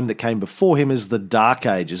 the time that came before him as the Dark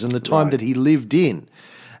Ages, and the time that he lived in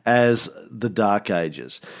as the Dark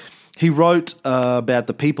Ages. He wrote about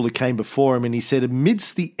the people who came before him, and he said,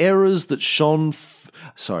 amidst the errors that shone...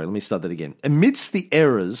 Amidst the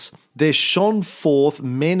errors, there shone forth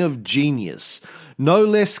men of genius, no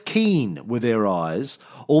less keen were their eyes,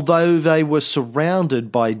 although they were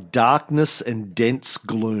surrounded by darkness and dense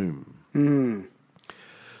gloom.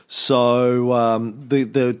 So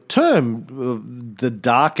the term, the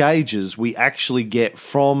Dark Ages, we actually get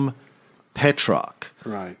from Petrarch.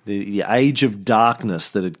 Right. The age of darkness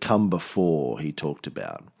that had come before, he talked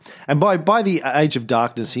about. And by the age of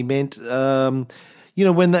darkness, he meant...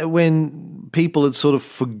 when people had sort of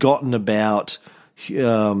forgotten about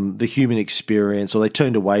the human experience, or they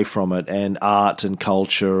turned away from it, and art and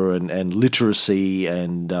culture and literacy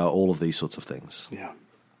and all of these sorts of things. Yeah.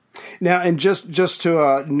 Now, and just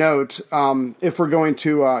to note, if we're going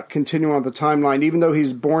to continue on the timeline, even though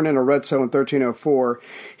he's born in Arezzo in 1304,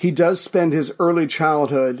 he does spend his early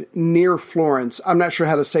childhood near Florence. I'm not sure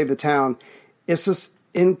how to say the town.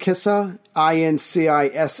 Incisa,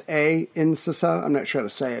 I-N-C-I-S-A, Incisa. I'm not sure how to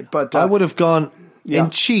say it, but I would have gone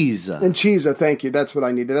Incisa. Incisa, thank you. That's what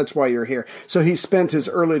I needed. That's why you're here. So he spent his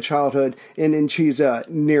early childhood in Incisa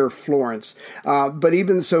near Florence. But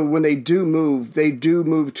even so, when they do move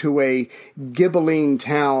to a Ghibelline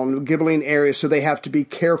town, Ghibelline area, so they have to be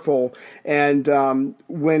careful. And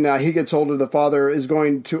when he gets older, the father is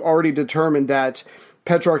going to already determine that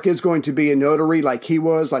Petrarch is going to be a notary like he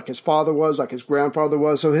was, like his father was, like his grandfather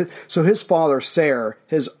was. So his father, Serre,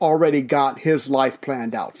 has already got his life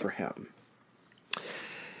planned out for him.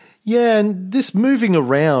 Yeah, and this moving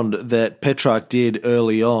around that Petrarch did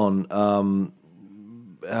early on,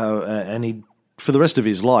 and he, for the rest of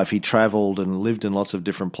his life, he travelled and lived in lots of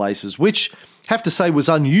different places, which, have to say, was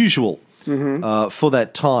unusual. For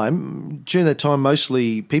that time. During that time,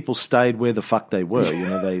 mostly people stayed where the fuck they were.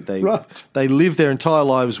 They lived their entire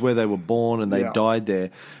lives where they were born, and they died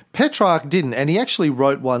there. Petrarch didn't, and he actually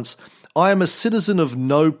wrote once, I am a citizen of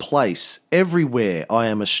no place. Everywhere I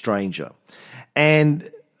am a stranger. And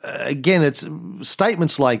again, it's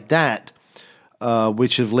statements like that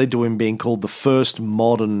which have led to him being called the first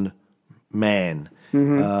modern man.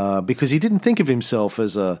 Because he didn't think of himself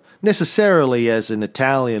as necessarily as an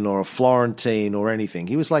Italian or a Florentine or anything.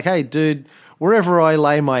 He was like, hey, dude, wherever I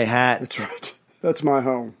lay my hat. That's right. That's my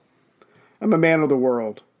home. I'm a man of the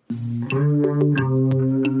world. By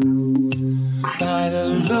the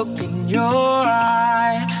look in your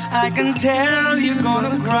eye, I can tell you're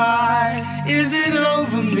gonna cry. Is it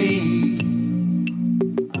over me?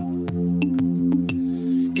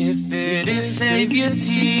 If it is, save your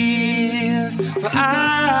tears, for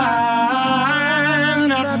I'm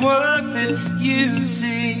not worth it, you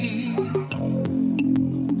see.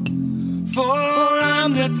 For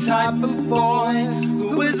I'm the type of boy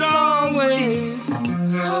who is always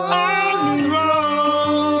on the road.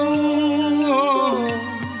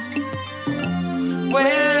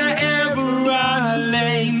 Wherever I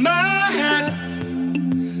lay my hat,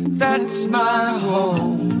 that's my home.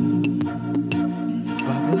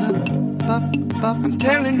 I'm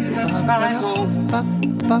telling you, that's my home.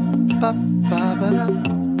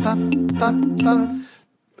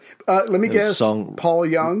 Let me guess. Song. Paul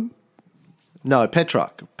Young. No,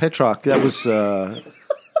 Petrarch. Petrarch. That was.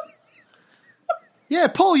 Yeah,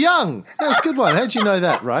 Paul Young. That was a good one. How'd you know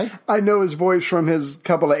that, Ray? I know his voice from his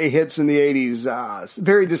couple of hits in the 80s.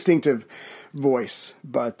 Very distinctive voice.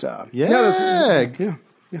 But yeah.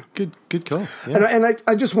 Good call. Yeah. And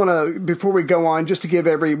I just want to, before we go on, just to give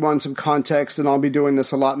everyone some context, and I'll be doing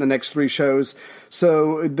this a lot in the next 3 shows.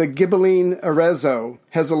 So the Ghibelline Arezzo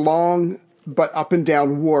has a long but up and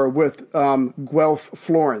down war with Guelph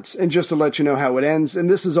Florence. And just to let you know how it ends, and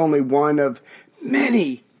this is only one of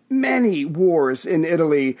many wars in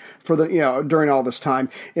Italy for during all this time.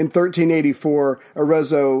 In 1384,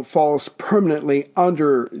 Arezzo falls permanently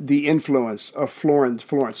under the influence of Florence.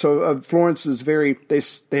 So Florence is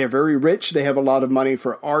they are very rich. They have a lot of money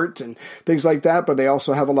for art and things like that, but they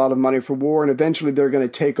also have a lot of money for war. And eventually, they're going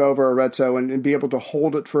to take over Arezzo and be able to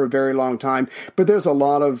hold it for a very long time. But there's a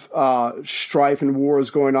lot of strife and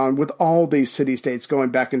wars going on with all these city-states going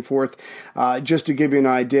back and forth. Just to give you an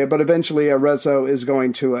idea, but eventually, Arezzo is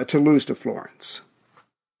going to lose to Florence.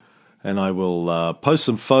 And I will post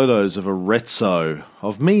some photos of Arezzo,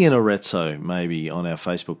 of me in Arezzo, maybe on our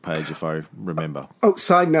Facebook page if I remember. Oh,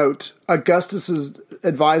 side note, Augustus's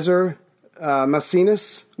advisor,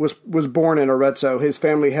 Maecenas, was born in Arezzo. His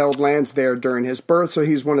family held lands there during his birth, so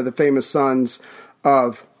he's one of the famous sons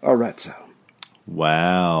of Arezzo.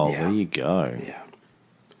 Wow, Yeah. There you go. Yeah.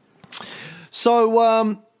 So,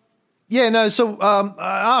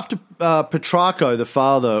 after Petrarco, the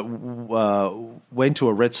father, went to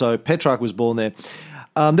Arezzo, Petrarch was born there.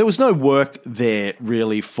 There was no work there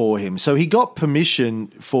really for him. So he got permission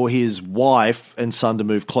for his wife and son to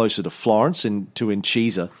move closer to Florence and to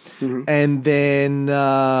Incisa. Mm-hmm. And then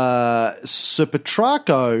Sir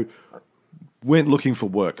Petrarco went looking for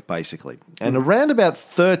work, basically. And around about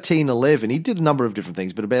 1311, he did a number of different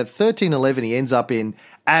things, but about 1311 he ends up in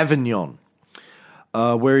Avignon,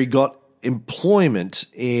 where he got employment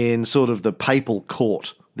in sort of the papal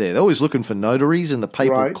court there. They're always looking for notaries in the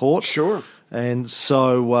papal court. Sure. And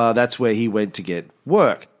so that's where he went to get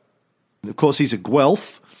work. Of course, he's a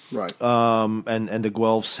Guelph. Right. And the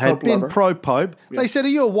Guelphs had Pope been lover. pro-Pope. Yeah. They said, are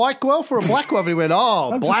you a white Guelph or a black Guelph? And he went,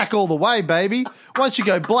 black all the way, baby. Once you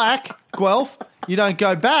go black, Guelph, you don't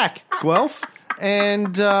go back, Guelph.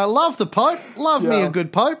 And love the Pope. Love me a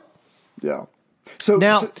good Pope. Yeah. So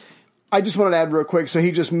now, I just wanted to add real quick. So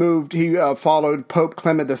he just moved. He followed Pope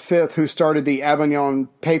Clement V, who started the Avignon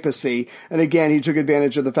papacy. And again, he took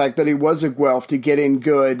advantage of the fact that he was a Guelph to get in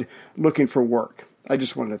good looking for work. I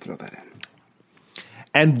just wanted to throw that in.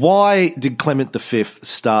 And why did Clement V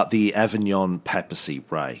start the Avignon papacy,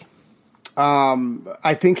 Ray?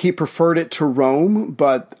 I think he preferred it to Rome,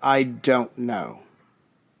 but I don't know.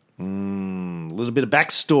 A little bit of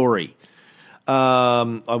backstory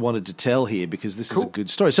I wanted to tell here because this is a good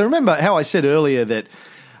story. So remember how I said earlier that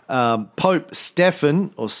Pope Stephen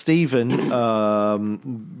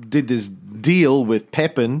did this deal with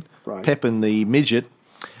Pepin, Pepin the midget.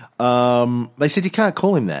 They said you can't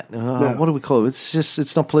call him that. No. What do we call it?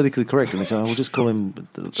 It's not politically correct. And they said, we'll just call him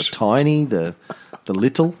the tiny, the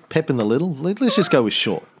little, Pepin the little. Let's just go with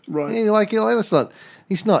short. Right. Yeah, let's not.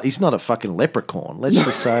 He's not a fucking leprechaun. Let's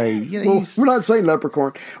just say, we're not saying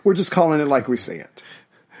leprechaun. We're just calling it like we say it.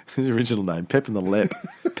 His original name, Pepin the Lep.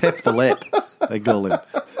 Pep the Lep, they call him.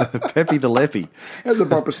 Peppy the Leppy. As a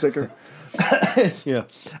bumper sticker. Yeah.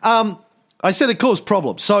 I said it caused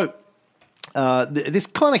problems. So this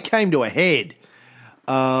kind of came to a head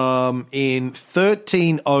in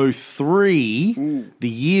 1303, the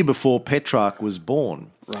year before Petrarch was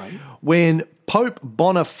born. Right. When Pope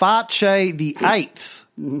Boniface VIII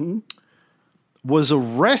was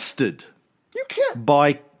arrested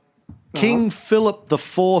by King Philip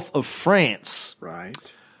IV of France.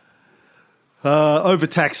 Right. Over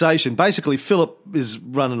taxation. Basically, Philip is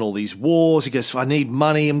running all these wars. He goes, I need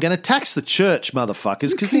money. I'm going to tax the church,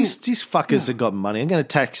 motherfuckers, because these fuckers have got money. I'm going to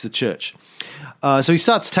tax the church. So he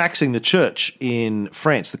starts taxing the church in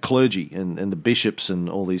France, the clergy and the bishops and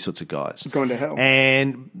all these sorts of guys. Going to hell.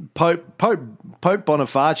 And Pope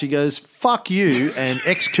Boniface goes, fuck you, and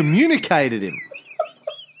excommunicated him.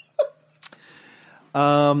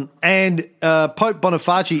 And Pope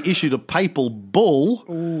Boniface issued a papal bull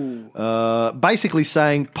basically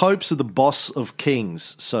saying popes are the boss of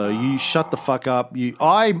kings. So you shut the fuck up.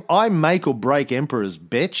 I make or break emperors,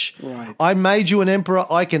 bitch. Right. I made you an emperor.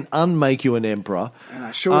 I can unmake you an emperor. And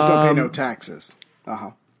I sure as don't pay no taxes.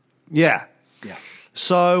 Uh-huh. Yeah. Yeah.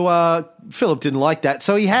 So Philip didn't like that.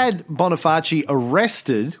 So he had Boniface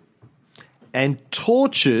arrested and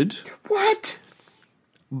tortured. What?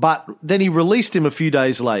 But then he released him a few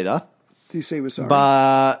days later Did he say he was sorry?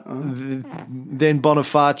 But then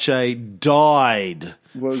Boniface died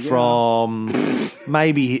from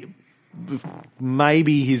maybe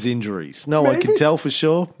his injuries. No one can tell for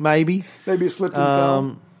sure. Maybe he slipped and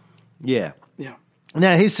fell. Yeah. Yeah.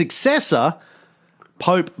 Now his successor,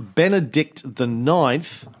 Pope Benedict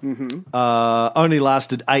IX, only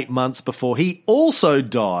lasted 8 months before he also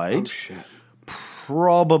died. Oh, shit.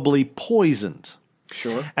 Probably poisoned.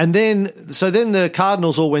 Sure. And then the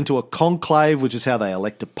cardinals all went to a conclave, which is how they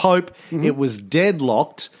elect a pope. It was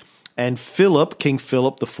deadlocked, and King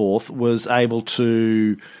Philip IV, was able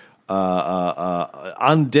to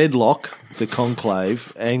undeadlock the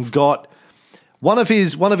conclave and got one of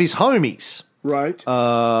his homies, right,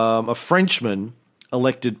 a Frenchman,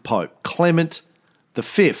 elected pope, Clement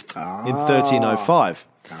V, in 1305.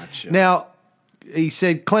 Gotcha. Now, he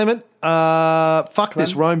said, Clement, fuck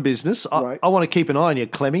this Rome business. I want to keep an eye on you,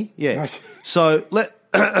 Clemmy. Yeah. Right. So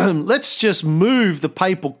let's just move the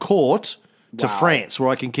papal court to France, where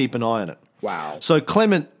I can keep an eye on it. Wow. So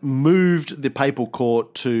Clement moved the papal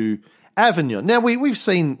court to Avignon. Now, we've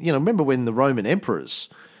seen, remember when the Roman emperors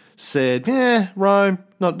said, Rome,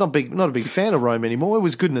 not a big fan of Rome anymore. It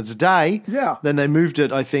was good in its day. Yeah. Then they moved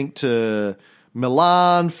it, I think, to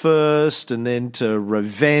Milan first, and then to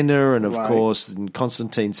Ravenna, and of course, and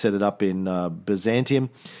Constantine set it up in Byzantium.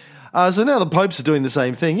 So now the popes are doing the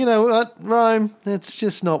same thing. You know what, Rome, it's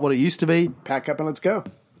just not what it used to be. Pack up and let's go.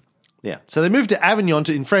 Yeah. So they moved to Avignon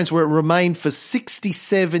in France, where it remained for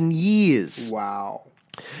 67 years. Wow.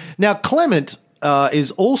 Now, Clement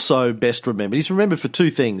is also best remembered. He's remembered for two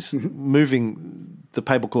things: moving the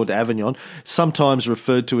papal court to Avignon, sometimes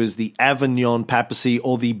referred to as the Avignon papacy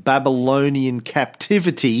or the Babylonian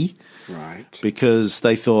captivity, right? Because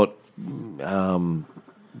they thought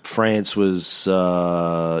France was,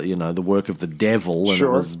 the work of the devil, and it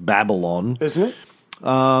was Babylon, isn't it?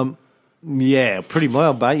 Yeah, pretty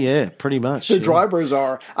well, but pretty much. The drivers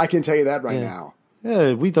are. I can tell you that right now.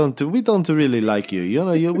 Yeah, we don't really like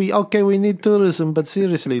you. We need tourism, but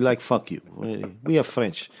seriously, fuck you. We are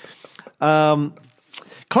French.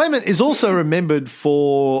 Clement is also remembered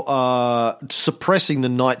for suppressing the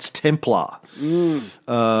Knights Templar, which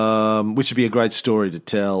would be a great story to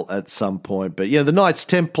tell at some point. But the Knights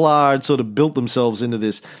Templar had sort of built themselves into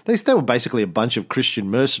this. They were basically a bunch of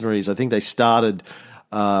Christian mercenaries. I think they started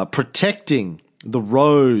protecting the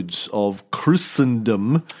roads of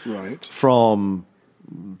Christendom from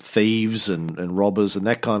thieves and robbers and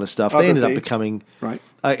that kind of stuff. They ended up becoming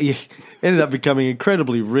ended up becoming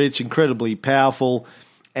incredibly rich, incredibly powerful,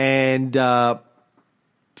 and King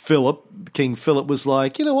Philip was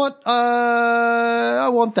like, you know what, I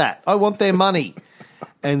want that. I want their money.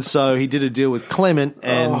 And so he did a deal with Clement,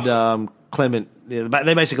 and Clement,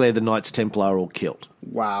 they basically had the Knights Templar all killed.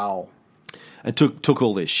 Wow. And took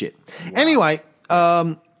all their shit. Wow. Anyway,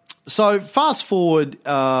 so fast forward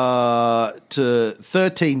to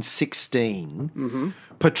 1316.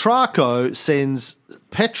 Petrarch sends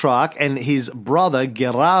Petrarch and his brother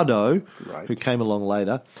Gerardo, who came along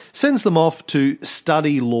later, sends them off to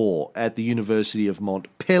study law at the University of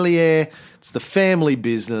Montpellier. It's the family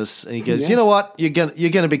business, and he goes, you know what, you're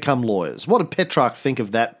gonna become lawyers. What did Petrarch think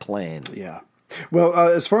of that plan? Yeah. Well,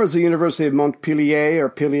 as far as the University of Montpellier,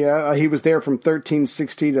 he was there from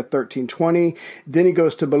 1360 to 1320. Then he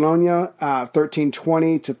goes to Bologna,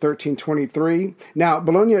 1320 to 1323. Now,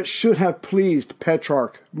 Bologna should have pleased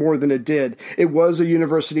Petrarch more than it did. It was a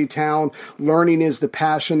university town. Learning is the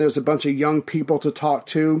passion. There's a bunch of young people to talk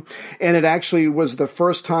to. And it actually was the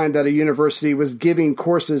first time that a university was giving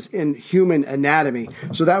courses in human anatomy.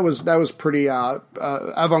 So that was pretty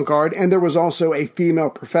avant-garde. And there was also a female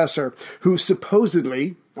professor who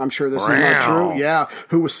supposedly, I'm sure this is not true,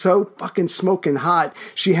 who was so fucking smoking hot,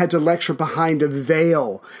 she had to lecture behind a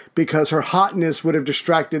veil because her hotness would have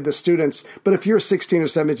distracted the students. But if you're 16 or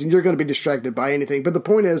 17, you're going to be distracted by anything. But the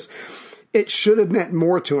point is, it should have meant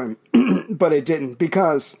more to him, but it didn't,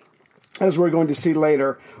 because, as we're going to see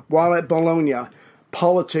later, while at Bologna,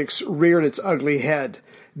 politics reared its ugly head.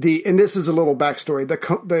 And this is a little backstory.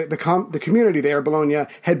 The community there, Bologna,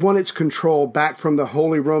 had won its control back from the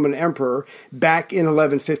Holy Roman Emperor back in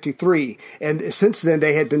 1153. And since then,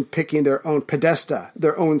 they had been picking their own podesta,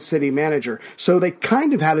 their own city manager. So they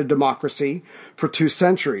kind of had a democracy for 2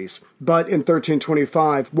 centuries. But in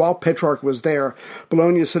 1325, while Petrarch was there,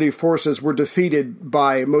 Bologna city forces were defeated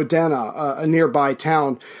by Modena, a nearby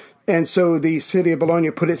town, And so the city of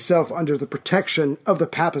Bologna put itself under the protection of the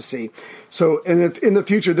papacy. So in the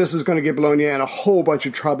future, this is going to get Bologna in a whole bunch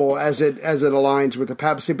of trouble as it aligns with the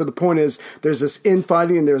papacy. But the point is, there's this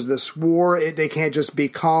infighting, there's this war. They can't just be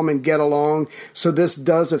calm and get along. So this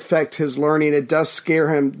does affect his learning. It does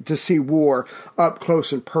scare him to see war up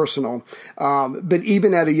close and personal. But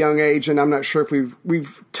even at a young age, and I'm not sure if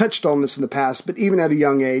we've touched on this in the past, but even at a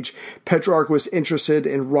young age, Petrarch was interested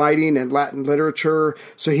in writing and Latin literature.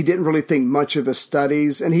 So he didn't really think much of his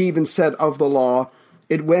studies. And he even said of the law,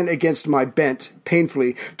 "It went against my bent,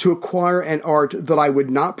 painfully, to acquire an art that I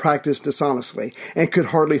would not practice dishonestly, and could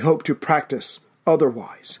hardly hope to practice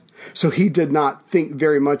otherwise." So he did not think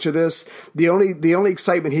very much of this. The only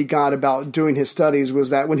excitement he got about doing his studies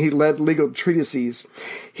was that when he led legal treatises,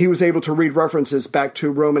 he was able to read references back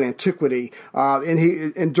to Roman antiquity.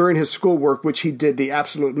 And during his schoolwork, which he did the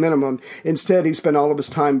absolute minimum, instead he spent all of his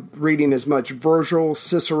time reading as much Virgil,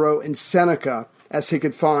 Cicero, and Seneca as he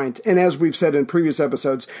could find. And as we've said in previous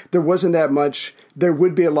episodes, there wasn't that much. There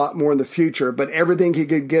would be a lot more in the future, but everything he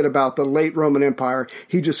could get about the late Roman Empire,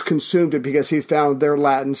 he just consumed it because he found their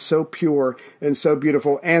Latin so pure and so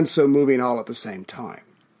beautiful and so moving all at the same time.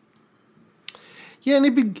 Yeah,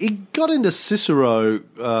 and he got into Cicero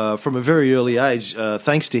from a very early age,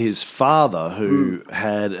 thanks to his father, who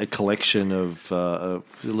had a collection of a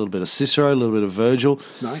little bit of Cicero, a little bit of Virgil.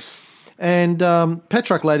 Nice. And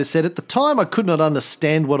Petrarch later said, "At the time I could not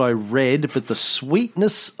understand what I read, but the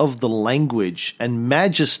sweetness of the language and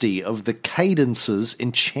majesty of the cadences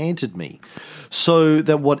enchanted me, so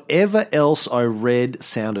that whatever else I read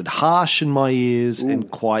sounded harsh in my ears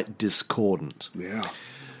and quite discordant." Yeah.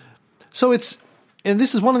 So and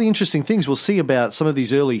this is one of the interesting things we'll see about some of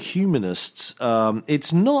these early humanists.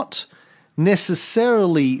 It's not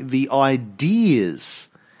necessarily the ideas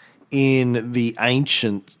in the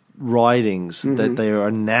ancient writings that they are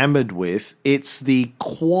enamored with. It's the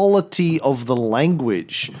quality of the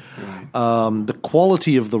language, the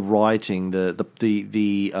quality of the writing, the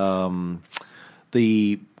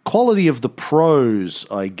quality of the prose,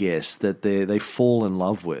 I guess, that they fall in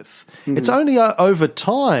love with. It's only over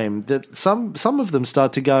time that some of them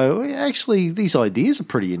start to go, actually, these ideas are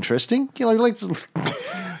pretty interesting. You know, like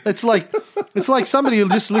it's like somebody who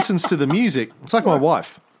just listens to the music. It's like my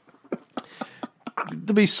wife.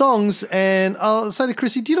 There'll be songs, and I'll say to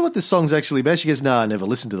Chrissy, "Do you know what this song's actually about?" She goes, "No, I never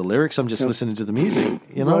listened to the lyrics. I'm just listening to the music."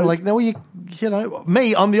 You know, like, no, you know,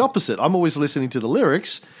 me, I'm the opposite. I'm always listening to the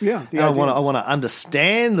lyrics. Yeah, I want to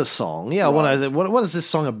understand the song. Yeah, I want to. What is this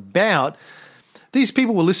song about? These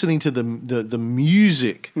people were listening to the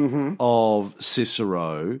music of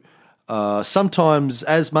Cicero. Sometimes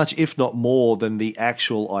as much, if not more, than the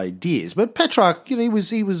actual ideas. But Petrarch, you know,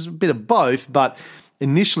 he was a bit of both. But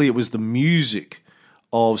initially, it was the music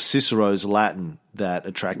of Cicero's Latin that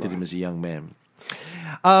attracted him as a young man.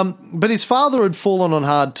 But his father had fallen on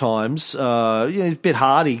hard times. A bit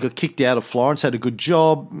hard. He got kicked out of Florence, had a good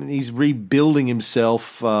job. He's rebuilding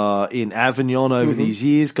himself in Avignon over these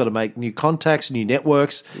years, got to make new contacts, new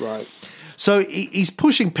networks. Right. So he's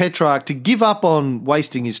pushing Petrarch to give up on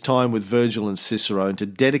wasting his time with Virgil and Cicero and to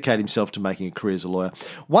dedicate himself to making a career as a lawyer.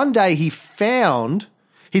 One day he'd said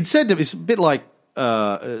to him, it's a bit like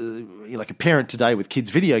a parent today with kids'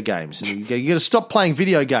 video games. And you got to stop playing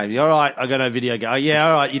video games. All right, I got no video game. Oh, yeah,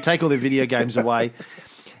 all right. You take all their video games away,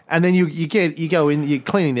 and then you go in. You're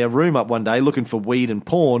cleaning their room up one day, looking for weed and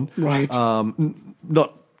porn. Right.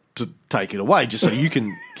 Not to take it away, just so you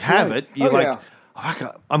can have it. You're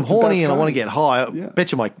I'm It's horny and I want to kind. get high. Yeah.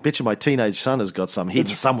 Bet you my teenage son has got some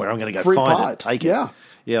hidden somewhere. I'm going to go free find pot. it. Take it. Yeah.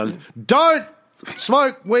 Yeah. Don't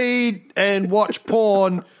smoke weed and watch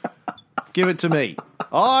porn. Give it to me.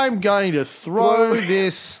 I'm going to throw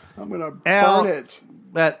this I'm going to out burn it.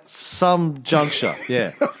 at some juncture.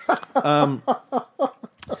 Yeah.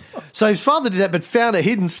 So his father did that, but found a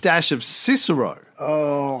hidden stash of Cicero.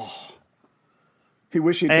 Oh. He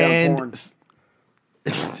wished he'd found porn.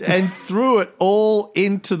 And threw it all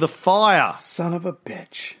into the fire. Son of a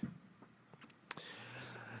bitch.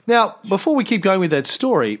 Now, before we keep going with that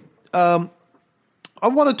story, I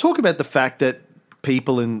want to talk about the fact that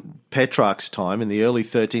people in Petrarch's time, in the early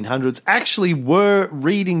 1300s, actually were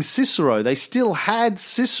reading Cicero. They still had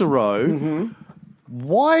Cicero.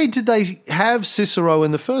 Why did they have Cicero in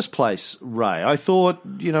the first place, Ray? I thought,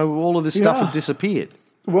 all of this stuff had disappeared.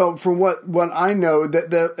 Well, from what I know,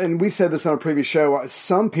 and we said this on a previous show,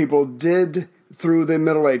 some people did, through the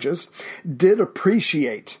Middle Ages, did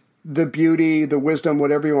appreciate the beauty, the wisdom,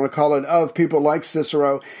 whatever you want to call it, of people like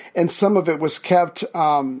Cicero, and some of it was kept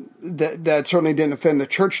that certainly didn't offend the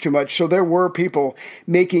church too much. So there were people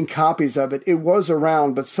making copies of it. It was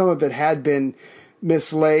around, but some of it had been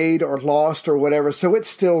mislaid or lost or whatever. So it's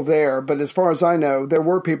still there. But as far as I know, there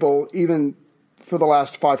were people, even for the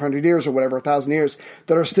last 500 years or whatever, 1,000 years,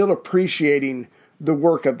 that are still appreciating the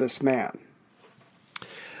work of this man.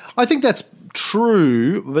 I think that's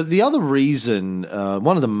true, but the other reason,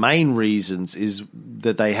 one of the main reasons, is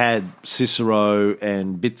that they had Cicero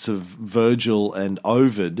and bits of Virgil and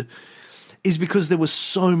Ovid, is because there was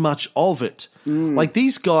so much of it. Like,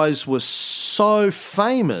 these guys were so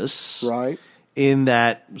famous, Right. in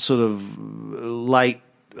that sort of late,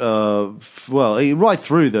 right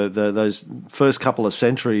through those first couple of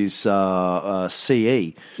centuries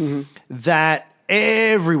CE, that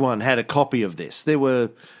everyone had a copy of this. There were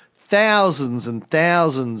thousands and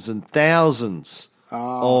thousands and thousands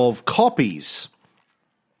of copies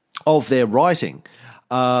of their writing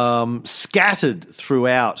scattered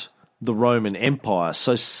throughout the Roman Empire.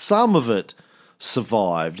 So some of it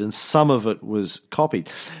survived and some of it was copied.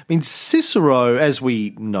 I mean, Cicero, as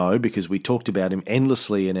we know, because we talked about him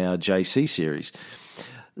endlessly in our JC series,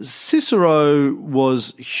 Cicero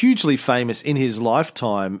was hugely famous in his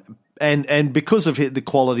lifetime and because of the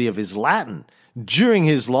quality of his Latin during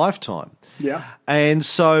his lifetime. Yeah. And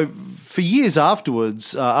so for years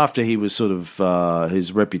afterwards, after he was sort of,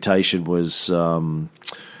 his reputation was,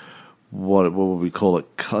 what would we call it,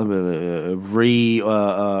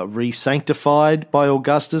 re-sanctified by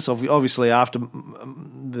Augustus. Obviously after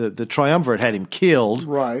the triumvirate had him killed,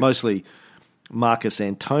 right. Mostly Marcus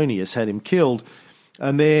Antonius had him killed.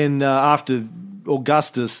 And then after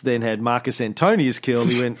Augustus then had Marcus Antonius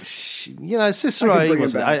killed, he went, Cicero, he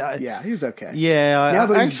wasn't. Yeah, he was okay. Yeah, Now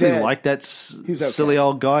that I he's actually dead, like that he's okay. silly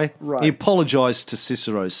old guy. Right. He apologized to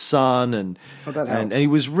Cicero's son, and that helps. and he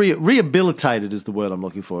was rehabilitated is the word I'm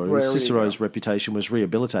looking for. There Cicero's reputation was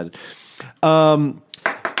rehabilitated.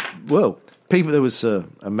 Well, people, there was a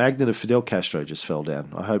magnet of Fidel Castro just fell down.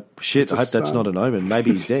 I hope that's not an omen. Maybe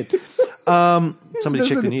he's dead. Somebody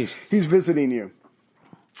check the news. He's visiting you.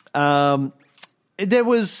 There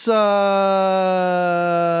was where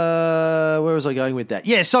was I going with that?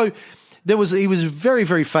 Yeah, so he was very,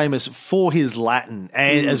 very famous for his Latin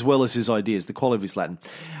and as well as his ideas, the quality of his Latin.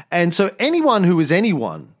 And so anyone who was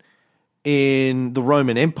anyone in the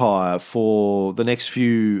Roman Empire for the next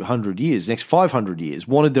few hundred years, next 500 years,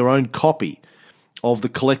 wanted their own copy of the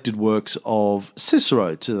collected works of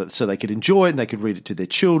Cicero so they could enjoy it and they could read it to their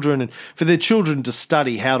children and for their children to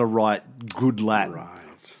study how to write good Latin. Right.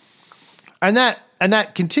 And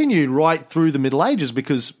that continued right through the Middle Ages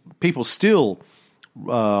because people still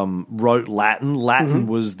wrote Latin. Latin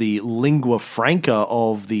was the lingua franca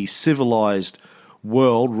of the civilized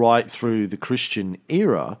world right through the Christian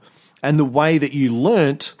era. And the way that you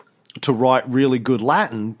learnt to write really good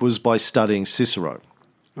Latin was by studying Cicero.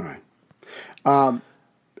 All right.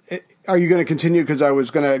 Are you going to continue? Because I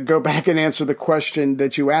was going to go back and answer the question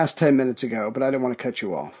that you asked 10 minutes ago, but I didn't want to cut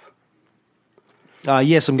you off.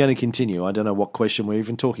 Yes, I'm going to continue. I don't know what question we're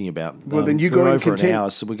even talking about. Well, then you go we're and over continue. an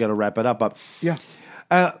hour, so we've got to wrap it up. But yeah,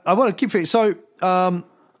 I want to keep. So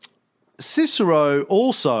Cicero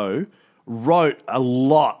also wrote a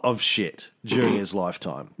lot of shit during his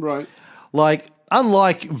lifetime. right. Like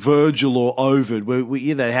unlike Virgil or Ovid, where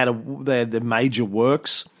they had the major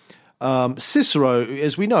works. Cicero,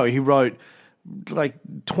 as we know, he wrote like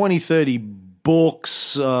 20, 30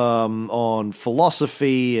 books on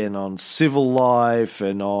philosophy and on civil life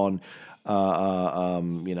and on how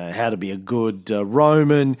to be a good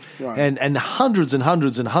Roman, Right. and hundreds and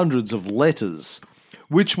hundreds and hundreds of letters,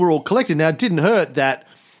 which were all collected. Now, it didn't hurt that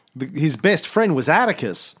his best friend was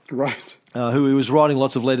Atticus, Right. who he was writing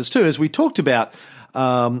lots of letters to, as we talked about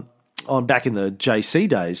on back in the JC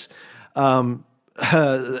days.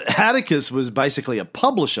 Atticus was basically a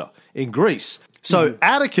publisher in Greece. So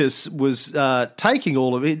Atticus was taking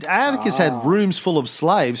all of it. Atticus had rooms full of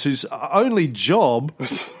slaves whose only job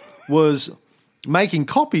was making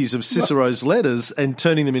copies of Cicero's letters and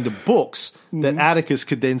turning them into books that Atticus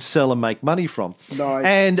could then sell and make money from. Nice.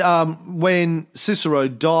 And when Cicero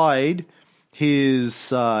died, his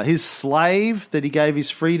slave that he gave his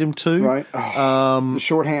freedom to, Right. The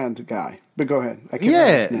shorthand guy. But go ahead. I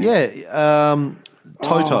can't remember his name.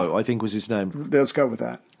 Toto, I think was his name. Let's go with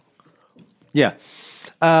that. Yeah.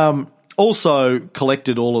 Also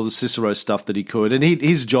collected all of the Cicero stuff that he could, and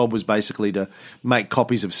his job was basically to make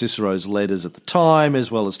copies of Cicero's letters at the time,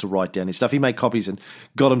 as well as to write down his stuff. He made copies and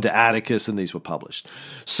got them to Atticus, and these were published.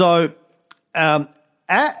 So,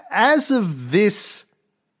 as of this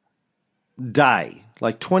day,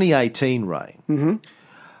 like 2018, Ray,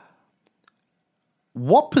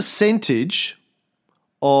 what percentage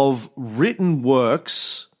of written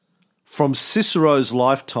works from Cicero's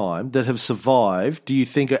lifetime that have survived do you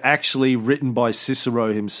think are actually written by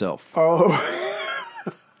Cicero himself?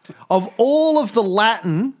 Of all of the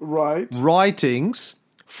Latin writings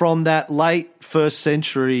from that late 1st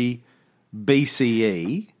century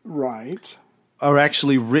BCE are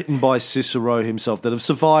actually written by Cicero himself that have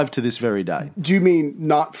survived to this very day. Do you mean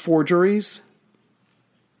not forgeries?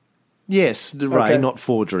 Yes, Ray, not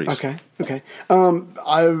forgeries. Okay.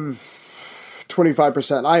 I've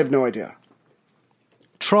 25%. I have no idea.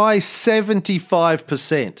 Try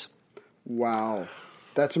 75%. Wow.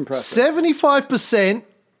 That's impressive. 75%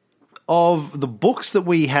 of the books that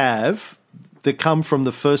we have that come from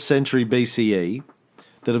the 1st century BCE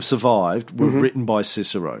that have survived were written by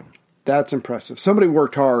Cicero. That's impressive. Somebody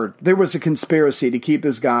worked hard. There was a conspiracy to keep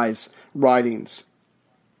this guy's writings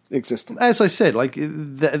existent. As I said,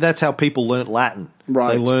 that's how people learnt Latin.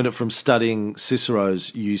 Right. They learned it from studying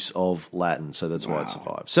Cicero's use of Latin, so that's why it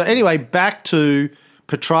survived. So anyway, back to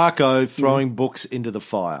Petrarch throwing books into the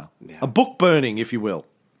fire. Yeah. A book burning, if you will.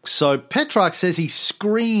 So Petrarch says he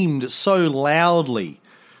screamed so loudly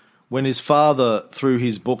when his father threw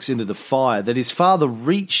his books into the fire that his father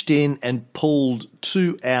reached in and pulled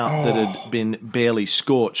 2 out that had been barely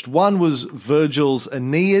scorched. One was Virgil's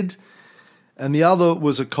Aeneid, and the other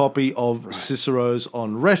was a copy of Cicero's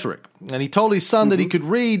On Rhetoric. And he told his son that he could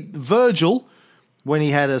read Virgil when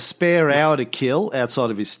he had a spare hour to kill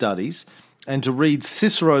outside of his studies, and to read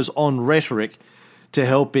Cicero's On Rhetoric to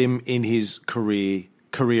help him in his career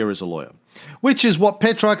as a lawyer. Which is what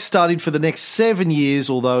Petrarch studied for the next 7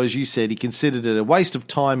 years, although, as you said, he considered it a waste of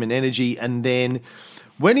time and energy. And then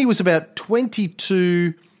when he was about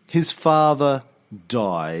 22, his father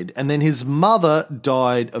died, and then his mother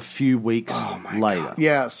died a few weeks later. God.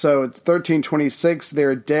 Yeah, so it's 1326.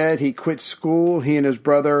 They're dead. He quits school. He and his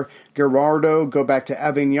brother Gerardo go back to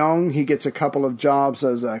Avignon. He gets a couple of jobs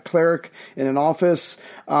as a cleric in an office.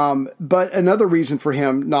 But another reason for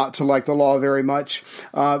him not to like the law very much,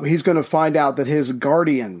 he's going to find out that his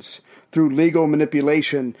guardians, through legal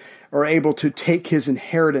manipulation, are able to take his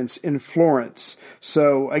inheritance in Florence.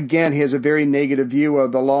 So again, he has a very negative view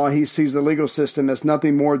of the law. He sees the legal system as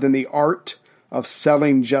nothing more than the art of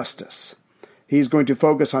selling justice. He's going to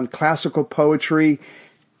focus on classical poetry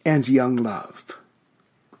and young love.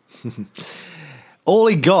 All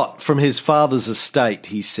he got from his father's estate,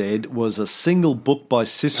 he said, was a single book by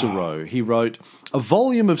Cicero. He wrote, "A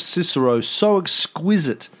volume of Cicero so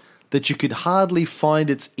exquisite that you could hardly find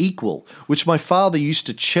its equal, which my father used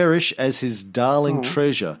to cherish as his darling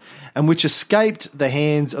treasure, and which escaped the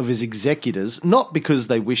hands of his executors, not because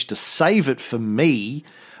they wished to save it for me,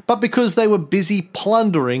 but because they were busy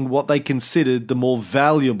plundering what they considered the more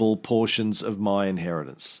valuable portions of my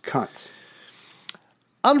inheritance." Cunts.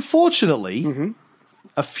 Unfortunately,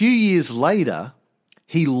 a few years later,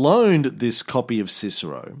 he loaned this copy of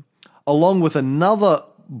Cicero, along with another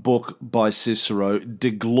book by Cicero, De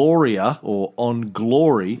Gloria, or On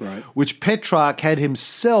Glory, which Petrarch had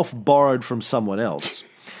himself borrowed from someone else.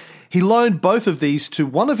 He loaned both of these to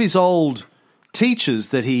one of his old teachers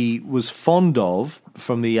that he was fond of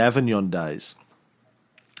from the Avignon days.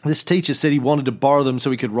 This teacher said he wanted to borrow them so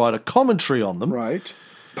he could write a commentary on them. Right.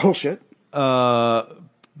 Bullshit.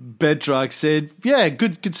 Petrarch said, yeah,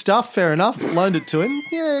 good stuff, fair enough. Loaned it to him.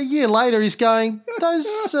 Yeah, a year later he's going, those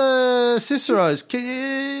Ciceros,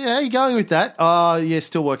 how are you going with that? Oh, yeah,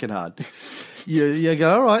 still working hard. You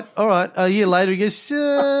go, all right. A year later he goes,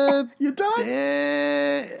 you done?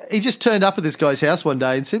 He just turned up at this guy's house one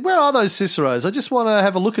day and said, where are those Ciceros? I just want to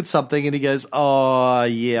have a look at something. And he goes, oh,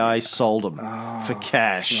 yeah, I sold them for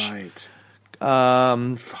cash. Right.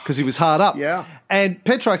 Because he was hard up. Yeah. And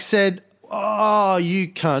Petrarch said, oh, you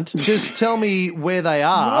cunt, just tell me where they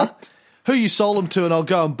are, who you sold them to, and I'll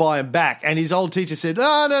go and buy them back. And his old teacher said,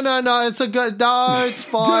 no, it's it's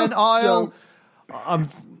fine.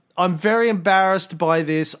 I'm very embarrassed by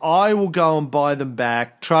this. I will go and buy them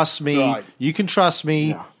back. Trust me. Right. You can trust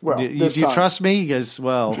me. Yeah. Well, do you trust me? He goes,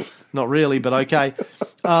 well, not really, but okay.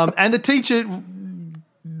 And the teacher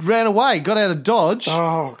ran away, got out of Dodge.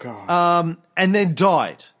 Oh, God. And then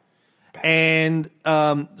died. And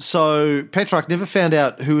so Petrarch never found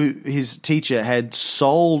out who his teacher had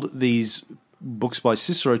sold these books by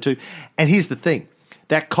Cicero to. And here's the thing.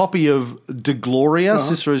 That copy of De Gloria,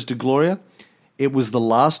 Cicero's De Gloria, it was the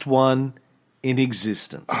last one in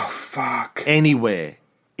existence. Oh, fuck. Anywhere.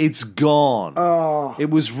 It's gone. Oh.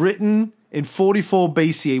 It was written in 44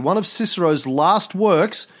 BCE. One of Cicero's last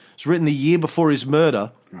works was written the year before his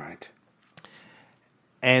murder. Right.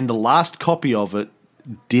 And the last copy of it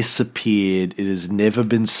disappeared. It has never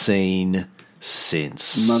been seen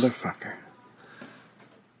since. Motherfucker.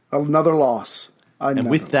 Another loss. And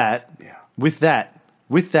with that,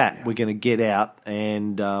 we're going to get out.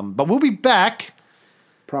 And but we'll be back.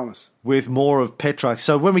 Promise. With more of Petrarch.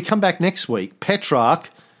 So when we come back next week, Petrarch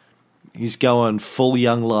is going full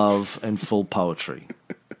young love and full poetry.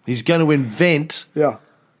 He's going to invent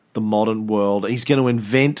the modern world. He's going to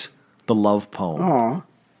invent the love poem. Aw.